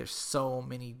 I think there's so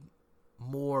many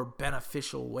more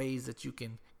beneficial ways that you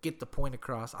can get the point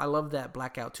across. I love that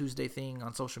Blackout Tuesday thing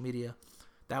on social media.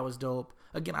 That was dope.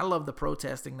 Again, I love the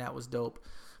protesting. That was dope.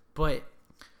 But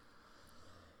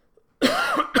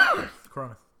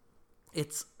Corona.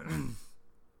 It's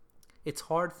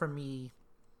hard for me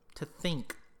to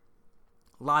think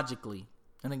logically.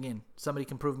 And again, somebody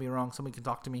can prove me wrong. Somebody can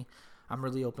talk to me. I'm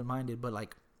really open-minded. But,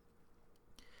 like,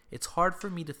 it's hard for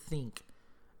me to think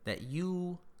that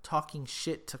you talking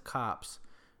shit to cops,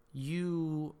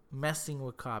 you messing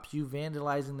with cops, you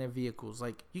vandalizing their vehicles.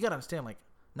 Like, you got to understand, like,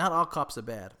 not all cops are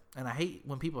bad. And I hate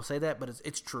when people say that, but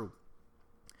it's true.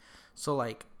 So,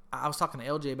 like, I was talking to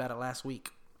LJ about it last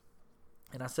week.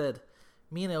 And I said,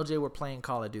 me and LJ were playing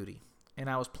Call of Duty. And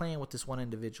I was playing with this one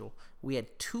individual. We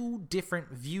had two different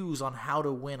views on how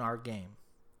to win our game.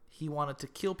 He wanted to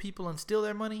kill people and steal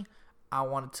their money. I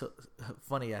wanted to,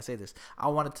 funny I say this, I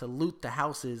wanted to loot the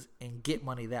houses and get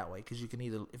money that way. Because you can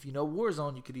either, if you know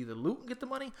Warzone, you could either loot and get the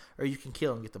money, or you can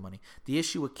kill and get the money. The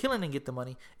issue with killing and get the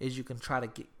money is you can try to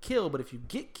get killed, but if you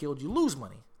get killed, you lose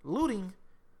money. Looting,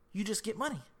 you just get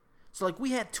money. So, like,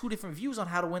 we had two different views on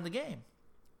how to win the game.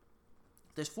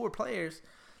 There's 4 players.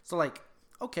 So, like,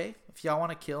 okay, if y'all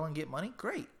want to kill and get money,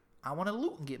 great. I want to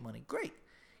loot and get money, great.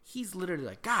 He's literally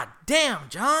like, God damn,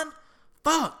 John,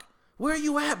 fuck. Where are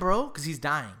you at, bro? Because he's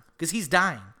dying.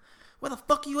 Where the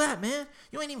fuck are you at, man?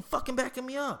 You ain't even fucking backing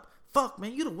me up. Fuck,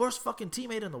 man, you the worst fucking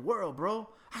teammate in the world, bro.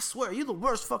 I swear, you the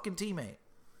worst fucking teammate.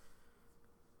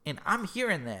 And I'm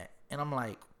hearing that, and I'm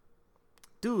like,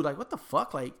 dude, like, what the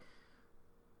fuck? Like,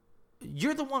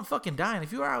 you're the one fucking dying.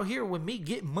 If you were out here with me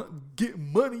getting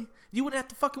money, you wouldn't have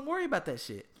to fucking worry about that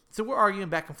shit. So we're arguing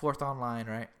back and forth online,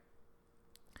 right?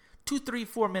 2, 3,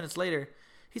 4 minutes later,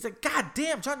 he's like, God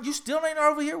damn, John, you still ain't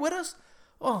over here with us?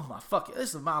 Oh, my fucking,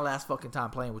 this is my last fucking time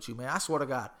playing with you, man. I swear to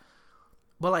God.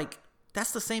 But, like,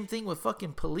 that's the same thing with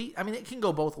fucking police. I mean, it can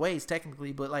go both ways,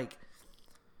 technically, but, like,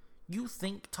 you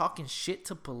think talking shit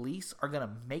to police are going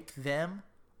to make them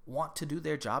want to do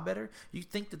their job better? You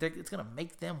think that it's going to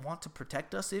make them want to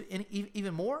protect us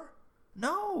even more?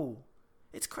 No.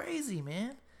 It's crazy,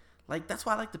 man. Like, that's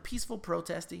why I like the peaceful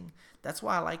protesting. That's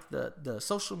why I like the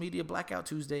social media Blackout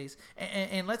Tuesdays.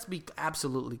 And let's be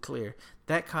absolutely clear.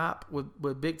 That cop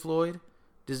with Big Floyd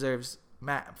deserves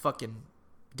fucking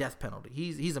death penalty.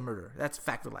 He's a murderer. That's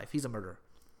fact of life. He's a murderer.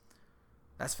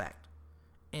 That's fact.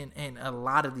 And a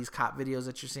lot of these cop videos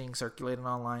that you're seeing circulating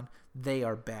online, they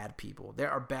are bad people. There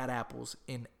are bad apples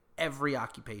in every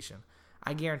occupation.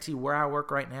 I guarantee where I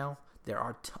work right now, there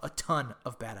are a ton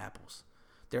of bad apples.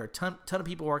 There are a ton of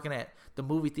people working at the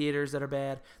movie theaters that are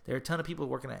bad. There are a ton of people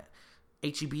working at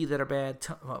H-E-B that are bad.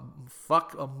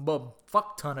 Fuck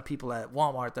ton of people at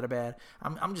Walmart that are bad.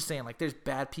 I'm just saying, like, there's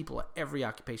bad people at every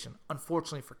occupation.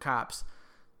 Unfortunately for cops,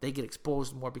 they get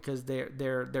exposed more because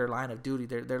their line of duty,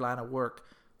 their line of work,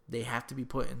 they have to be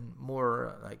put in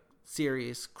more like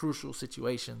serious, crucial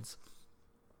situations.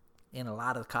 And a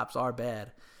lot of cops are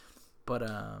bad, but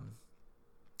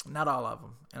not all of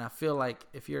them. And I feel like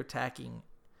if you're attacking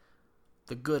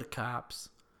the good cops,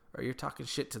 or you're talking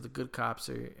shit to the good cops,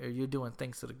 or you're doing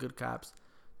things to the good cops,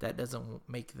 that doesn't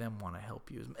make them want to help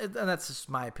you. And that's just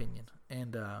my opinion.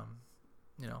 And,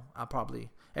 you know, I'll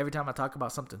probably, every time I talk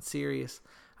about something serious,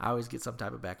 I always get some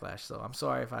type of backlash. So I'm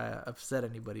sorry if I upset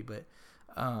anybody, but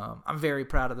I'm very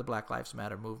proud of the Black Lives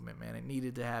Matter movement, man. It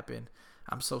needed to happen.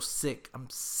 I'm so sick. I'm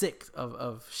sick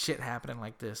of shit happening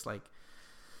like this. Like,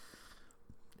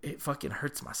 it fucking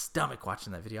hurts my stomach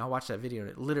watching that video. I watched that video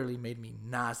and it literally made me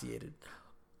nauseated.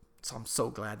 So I'm so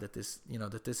glad that this, you know,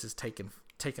 that this is taken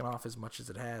off as much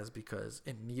as it has, because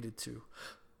it needed to.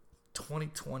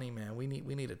 2020, man, we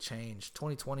need a change.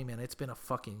 2020, man, it's been a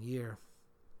fucking year.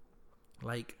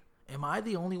 Like, am I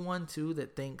the only one too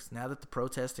that thinks, now that the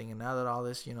protesting and now that all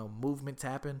this, you know, movements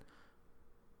happen,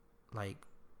 like,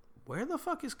 where the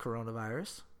fuck is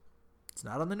coronavirus? It's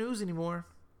not on the news anymore.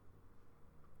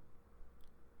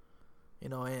 You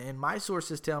know, and my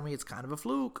sources tell me it's kind of a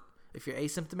fluke. If you're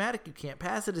asymptomatic, you can't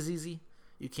pass it as easy.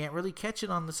 You can't really catch it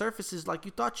on the surfaces like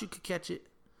you thought you could catch it.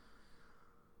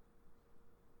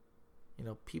 You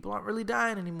know, people aren't really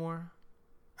dying anymore.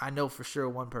 I know for sure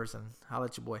one person. Holla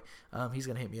at your boy. He's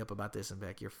going to hit me up about this and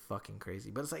back. You're fucking crazy.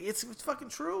 But it's like, it's fucking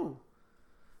true.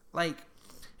 Like,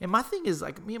 and my thing is,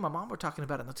 like, me and my mom were talking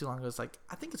about it not too long ago. It's like,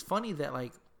 I think it's funny that,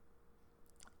 like,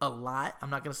 a lot,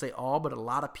 I'm not going to say all, but a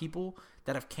lot of people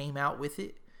that have came out with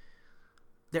it,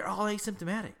 they're all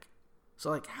asymptomatic. So,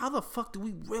 like, how the fuck do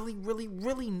we really, really,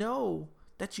 really know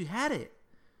that you had it?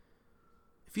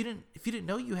 If you didn't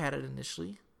know you had it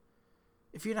initially,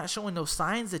 if you're not showing no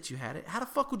signs that you had it, how the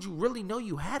fuck would you really know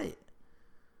you had it?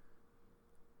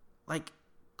 Like,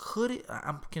 could it?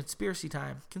 I'm conspiracy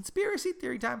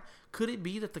theory time. Could it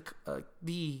be that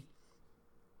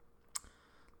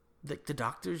the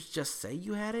doctors just say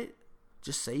you had it,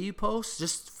 Just say you post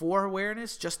just for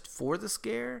awareness, just for the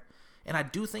scare. And I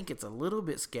do think it's a little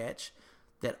bit sketch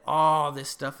that all this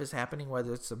stuff is happening,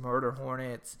 whether it's the murder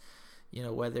hornets,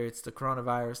 whether it's the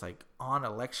coronavirus, like on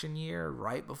election year,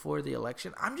 right before the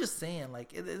election. I'm just saying,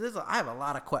 like, I have a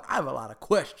lot of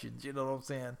questions. You know what I'm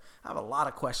saying? I have a lot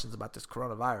of questions about this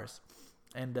coronavirus,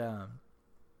 and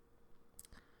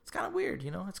it's kind of weird.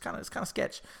 It's kind of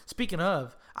sketch. Speaking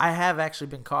of, I have actually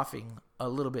been coughing a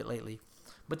little bit lately,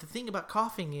 but the thing about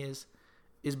coughing is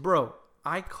bro,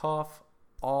 I cough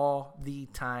all the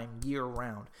time, year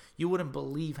round. You wouldn't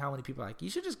believe how many people are like, you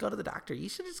should just go to the doctor.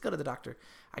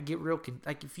 I get real,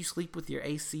 like, if you sleep with your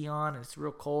AC on and it's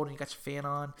real cold and you got your fan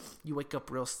on, you wake up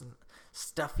real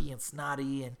stuffy and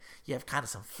snotty and you have kind of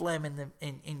some phlegm in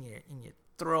your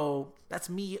throat. That's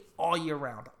me all year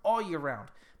round.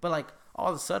 But like all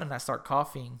of a sudden I start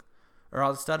coughing, or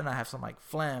all of a sudden I have some like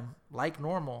phlegm like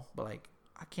normal, but like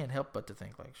I can't help but to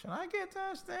think like, should I get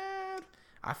tested?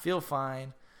 I feel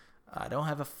fine. I don't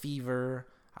have a fever.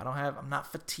 I'm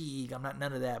not fatigued. I'm not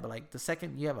none of that. But like the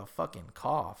second you have a fucking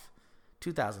cough,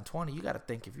 2020, you got to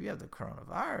think if you have the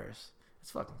coronavirus.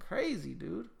 It's fucking crazy,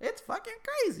 dude. It's fucking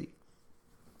crazy.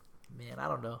 Man, I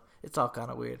don't know. It's all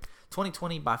kind of weird.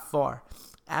 2020 by far,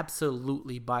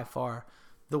 absolutely by far,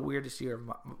 the weirdest year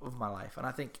of my life. And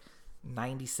I think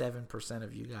 97%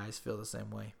 of you guys feel the same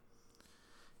way.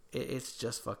 It's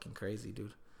just fucking crazy,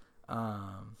 dude.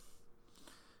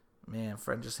 Man,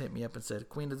 friend just hit me up and said,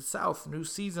 Queen of the South, new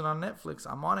season on Netflix.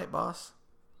 I'm on it, boss.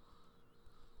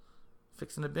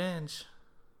 Fixing to binge.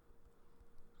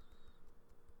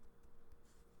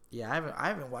 Yeah, I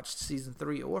haven't watched season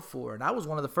 3 or 4, and I was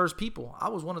one of the first people.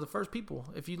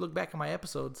 If you look back at my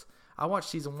episodes, I watched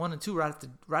season 1 and 2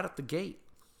 right up the gate.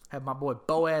 Had my boy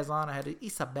Boaz on. I had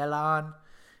Isabella on.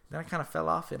 Then I kind of fell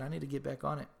off it. I need to get back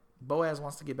on it. Boaz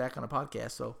wants to get back on a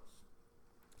podcast, so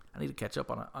I need to catch up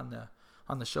on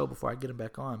the show before I get him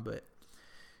back on. But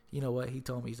you know what? He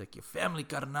told me, he's like, your family,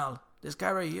 carnal. This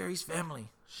guy right here, he's family.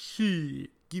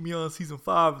 Shit. Give me on season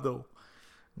 5, though.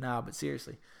 Nah, but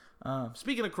seriously.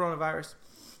 Speaking of coronavirus,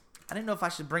 I didn't know if I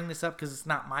should bring this up because it's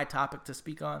not my topic to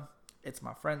speak on. It's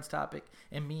my friend's topic.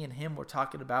 And me and him were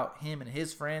talking about him and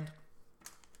his friend.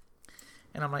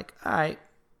 And I'm like, all right,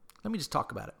 let me just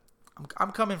talk about it.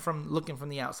 I'm looking from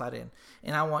the outside in.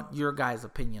 And I want your guys'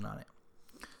 opinion on it.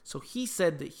 So he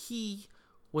said that he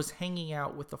was hanging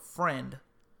out with a friend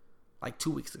like 2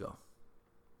 weeks ago.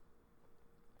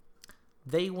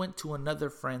 They went to another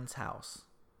friend's house.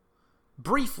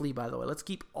 Briefly, by the way, let's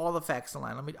keep all the facts in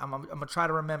line. I'm going to try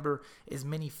to remember as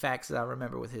many facts as I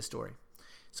remember with his story.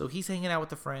 So he's hanging out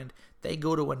with a friend. They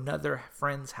go to another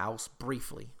friend's house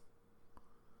briefly.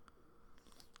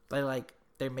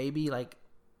 They maybe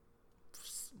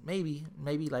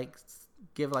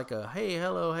give like a, hey,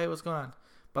 hello, hey, what's going on?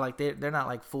 But like they're not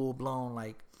like full blown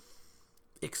like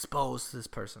exposed to this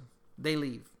person. They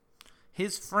leave.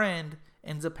 His friend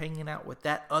ends up hanging out with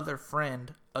that other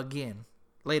friend again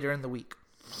later in the week.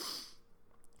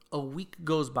 A week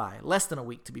goes by, less than a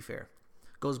week to be fair,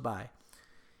 goes by,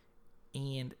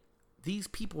 and these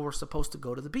people were supposed to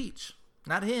go to the beach.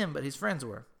 Not him, but his friends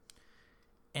were.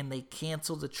 And they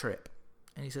canceled the trip.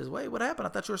 And he says, wait, what happened? I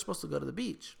thought you were supposed to go to the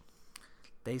beach.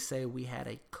 They say we had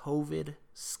a COVID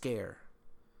scare.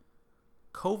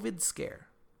 COVID scare.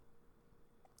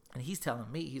 And he's telling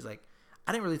me, he's like,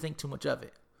 I didn't really think too much of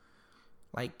it.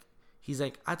 Like, he's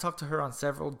like, I talked to her on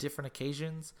several different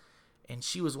occasions, and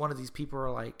she was one of these people who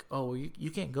are like, oh,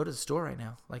 you can't go to the store right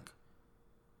now. Like,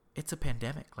 it's a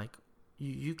pandemic. Like,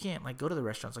 you can't, like, go to the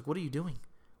restaurants. Like, what are you doing?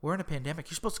 We're in a pandemic.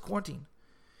 You're supposed to quarantine.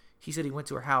 He said he went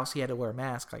to her house. He had to wear a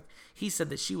mask. Like, he said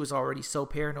that she was already so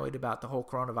paranoid about the whole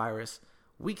coronavirus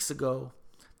weeks ago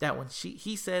that when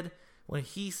he said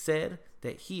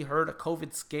that he heard a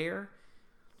COVID scare,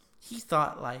 he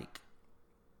thought like,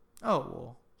 oh,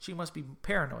 well, she must be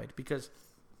paranoid because,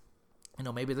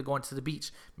 maybe they're going to the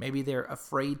beach. Maybe they're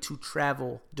afraid to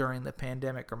travel during the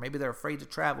pandemic, or maybe they're afraid to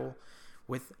travel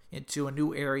into a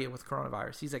new area with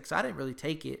coronavirus. He's like, so I didn't really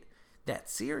take it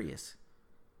that serious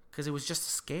because it was just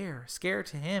a scare. Scare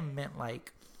to him meant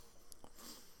like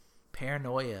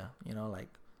paranoia, like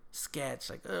sketch,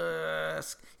 like,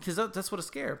 because that's what a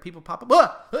scare. People pop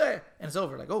up, and it's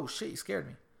over. Like, oh shit, you scared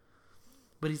me.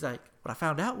 But he's like, what I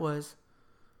found out was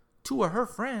 2 of her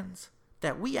friends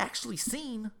that we actually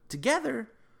seen together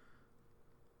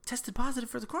tested positive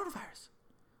for the coronavirus.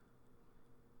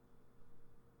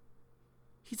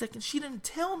 He's like, and she didn't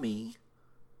tell me,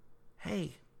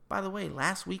 hey, by the way,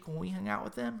 last week when we hung out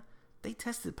with them, they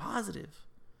tested positive.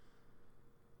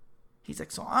 He's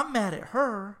like, so I'm mad at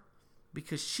her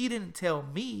because she didn't tell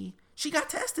me she got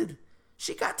tested.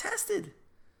 She got tested.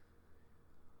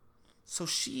 So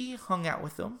she hung out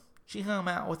with him. She hung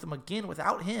out with him again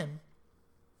without him.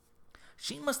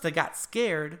 She must have got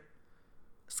scared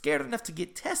enough to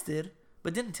get tested,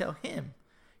 but didn't tell him.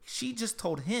 She just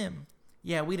told him,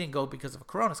 yeah, we didn't go because of a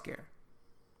corona scare.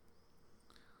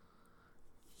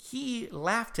 He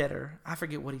laughed at her. I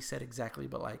forget what he said exactly,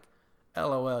 but like,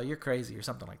 LOL, you're crazy or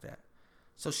something like that.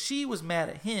 So she was mad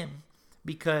at him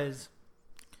because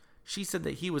she said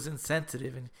that he was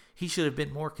insensitive and he should have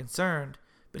been more concerned.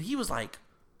 But he was like,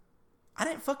 I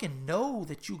didn't fucking know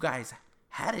that you guys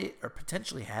had it or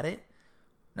potentially had it.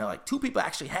 No, like 2 people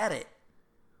actually had it.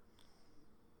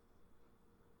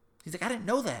 He's like, I didn't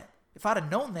know that. If I'd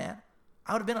have known that,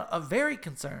 I would have been a very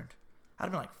concerned. I'd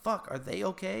have been like, fuck, are they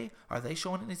okay? Are they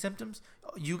showing any symptoms?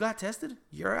 You got tested?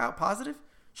 You're out positive?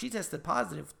 She tested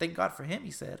positive. Thank God for him,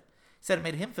 he said. He said it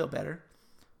made him feel better.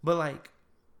 But like,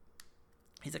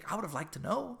 he's like, I would have liked to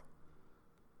know.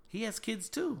 He has kids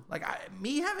too. Like,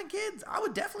 me having kids, I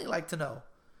would definitely like to know.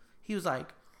 He was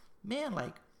like, man,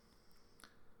 like,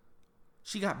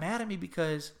 she got mad at me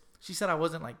because she said I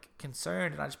wasn't like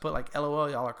concerned and I just put like, LOL,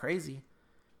 y'all are crazy.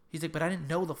 He's like, but I didn't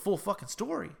know the full fucking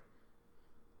story.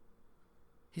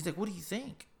 He's like, what do you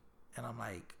think? And I'm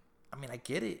like, I mean, I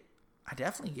get it. I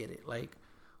definitely get it. Like,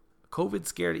 COVID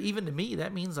scared, even to me,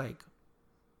 that means like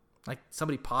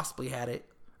somebody possibly had it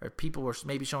or people were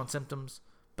maybe showing symptoms,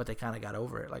 but they kind of got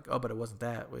over it. Like, oh, but it wasn't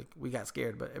that. We got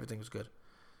scared, but everything was good.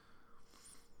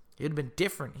 It would have been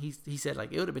different. He said,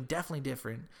 like, it would have been definitely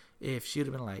different if she would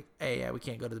have been like, hey, yeah, we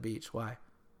can't go to the beach. Why?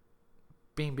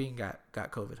 Being got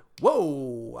COVID.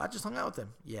 Whoa, I just hung out with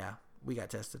them. Yeah, we got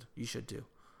tested. You should too.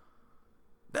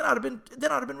 Then I'd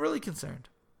have been really concerned.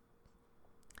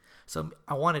 So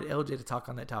I wanted LJ to talk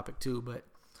on that topic too, but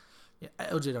yeah,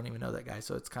 LJ don't even know that guy,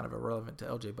 so it's kind of irrelevant to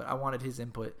LJ. But I wanted his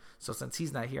input. So since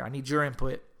he's not here, I need your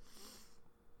input.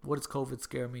 What does COVID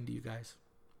scare mean to you guys?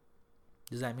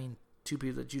 Does that mean 2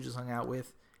 people that you just hung out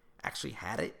with actually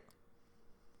had it?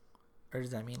 Or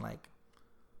does that mean like,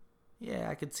 yeah,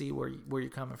 I could see where you're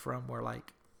coming from, where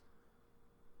like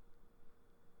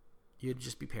you'd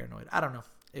just be paranoid. I don't know.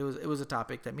 It was a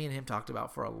topic that me and him talked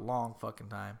about for a long fucking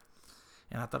time.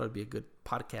 And I thought it would be a good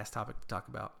podcast topic to talk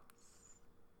about.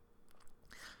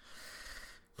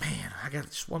 Man, I got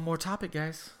just one more topic,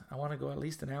 guys. I want to go at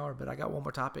least an hour, but I got one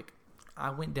more topic. I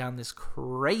went down this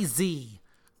crazy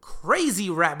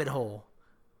rabbit hole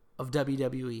of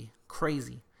WWE.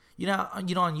 Crazy. You know on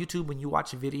YouTube when you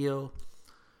watch a video,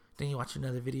 then you watch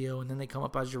another video, and then they come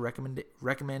up as your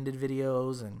recommended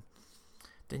videos, and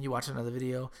then you watch another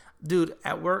video. Dude,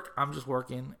 at work, I'm just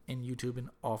working and YouTubing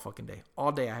all fucking day.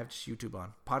 All day I have just YouTube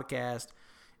on. Podcast,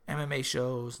 MMA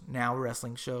shows, now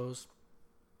wrestling shows.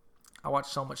 I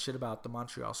watched so much shit about the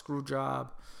Montreal Screwjob.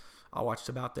 I watched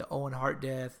about the Owen Hart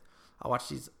death. I watched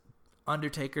these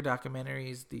Undertaker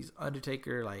documentaries, these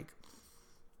Undertaker, like,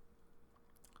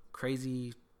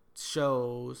 crazy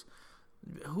shows.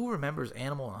 Who remembers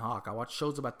Animal and Hawk? I watched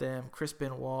shows about them. Chris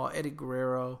Benoit, Eddie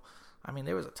Guerrero. I mean,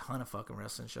 there was a ton of fucking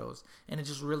wrestling shows. And it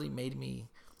just really made me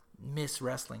miss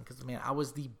wrestling. Because, man, I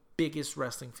was the biggest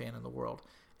wrestling fan in the world.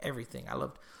 Everything. I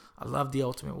loved The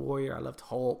Ultimate Warrior. I loved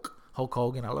Hulk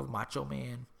Hogan. I loved Macho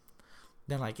Man.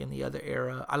 Then, like, in the other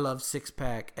era, I loved Six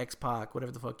Pack, X-Pac,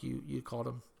 whatever the fuck you called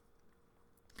him.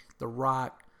 The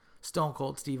Rock, Stone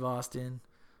Cold Steve Austin,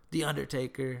 The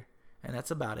Undertaker. And that's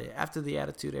about it. After the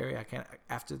Attitude Era,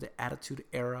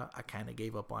 I kind of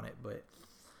gave up on it. But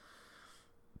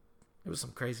it was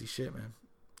some crazy shit, man.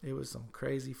 It was some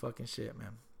crazy fucking shit,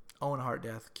 man. Owen Hart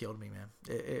death killed me, man.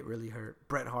 It really hurt.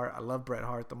 Bret Hart. I love Bret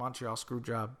Hart. The Montreal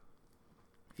Screwjob.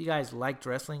 If you guys liked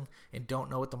wrestling and don't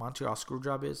know what the Montreal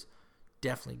Screwjob is,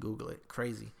 definitely Google it.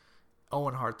 Crazy.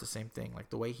 Owen Hart, the same thing. Like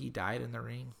the way he died in the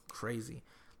ring, crazy.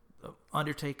 The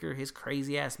Undertaker, his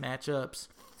crazy ass matchups.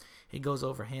 He goes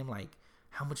over him like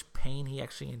how much pain he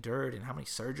actually endured and how many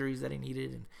surgeries that he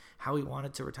needed and how he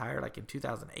wanted to retire like in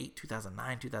 2008,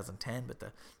 2009, 2010. But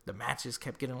the matches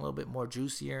kept getting a little bit more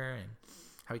juicier and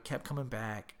how he kept coming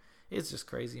back. It's just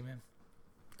crazy, man.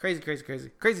 Crazy.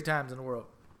 Crazy times in the world.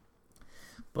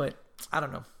 But I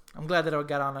don't know. I'm glad that I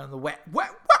got on the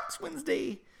Wax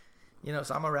Wednesday. You know,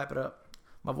 so I'm going to wrap it up.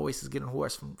 My voice is getting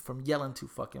hoarse from yelling too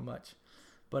fucking much.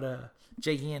 But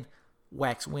Jay Ian,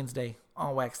 Wax Wednesday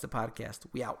on Wax the Podcast.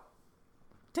 We out.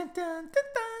 Dun, dun, dun,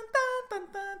 dun, dun,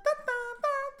 dun, dun.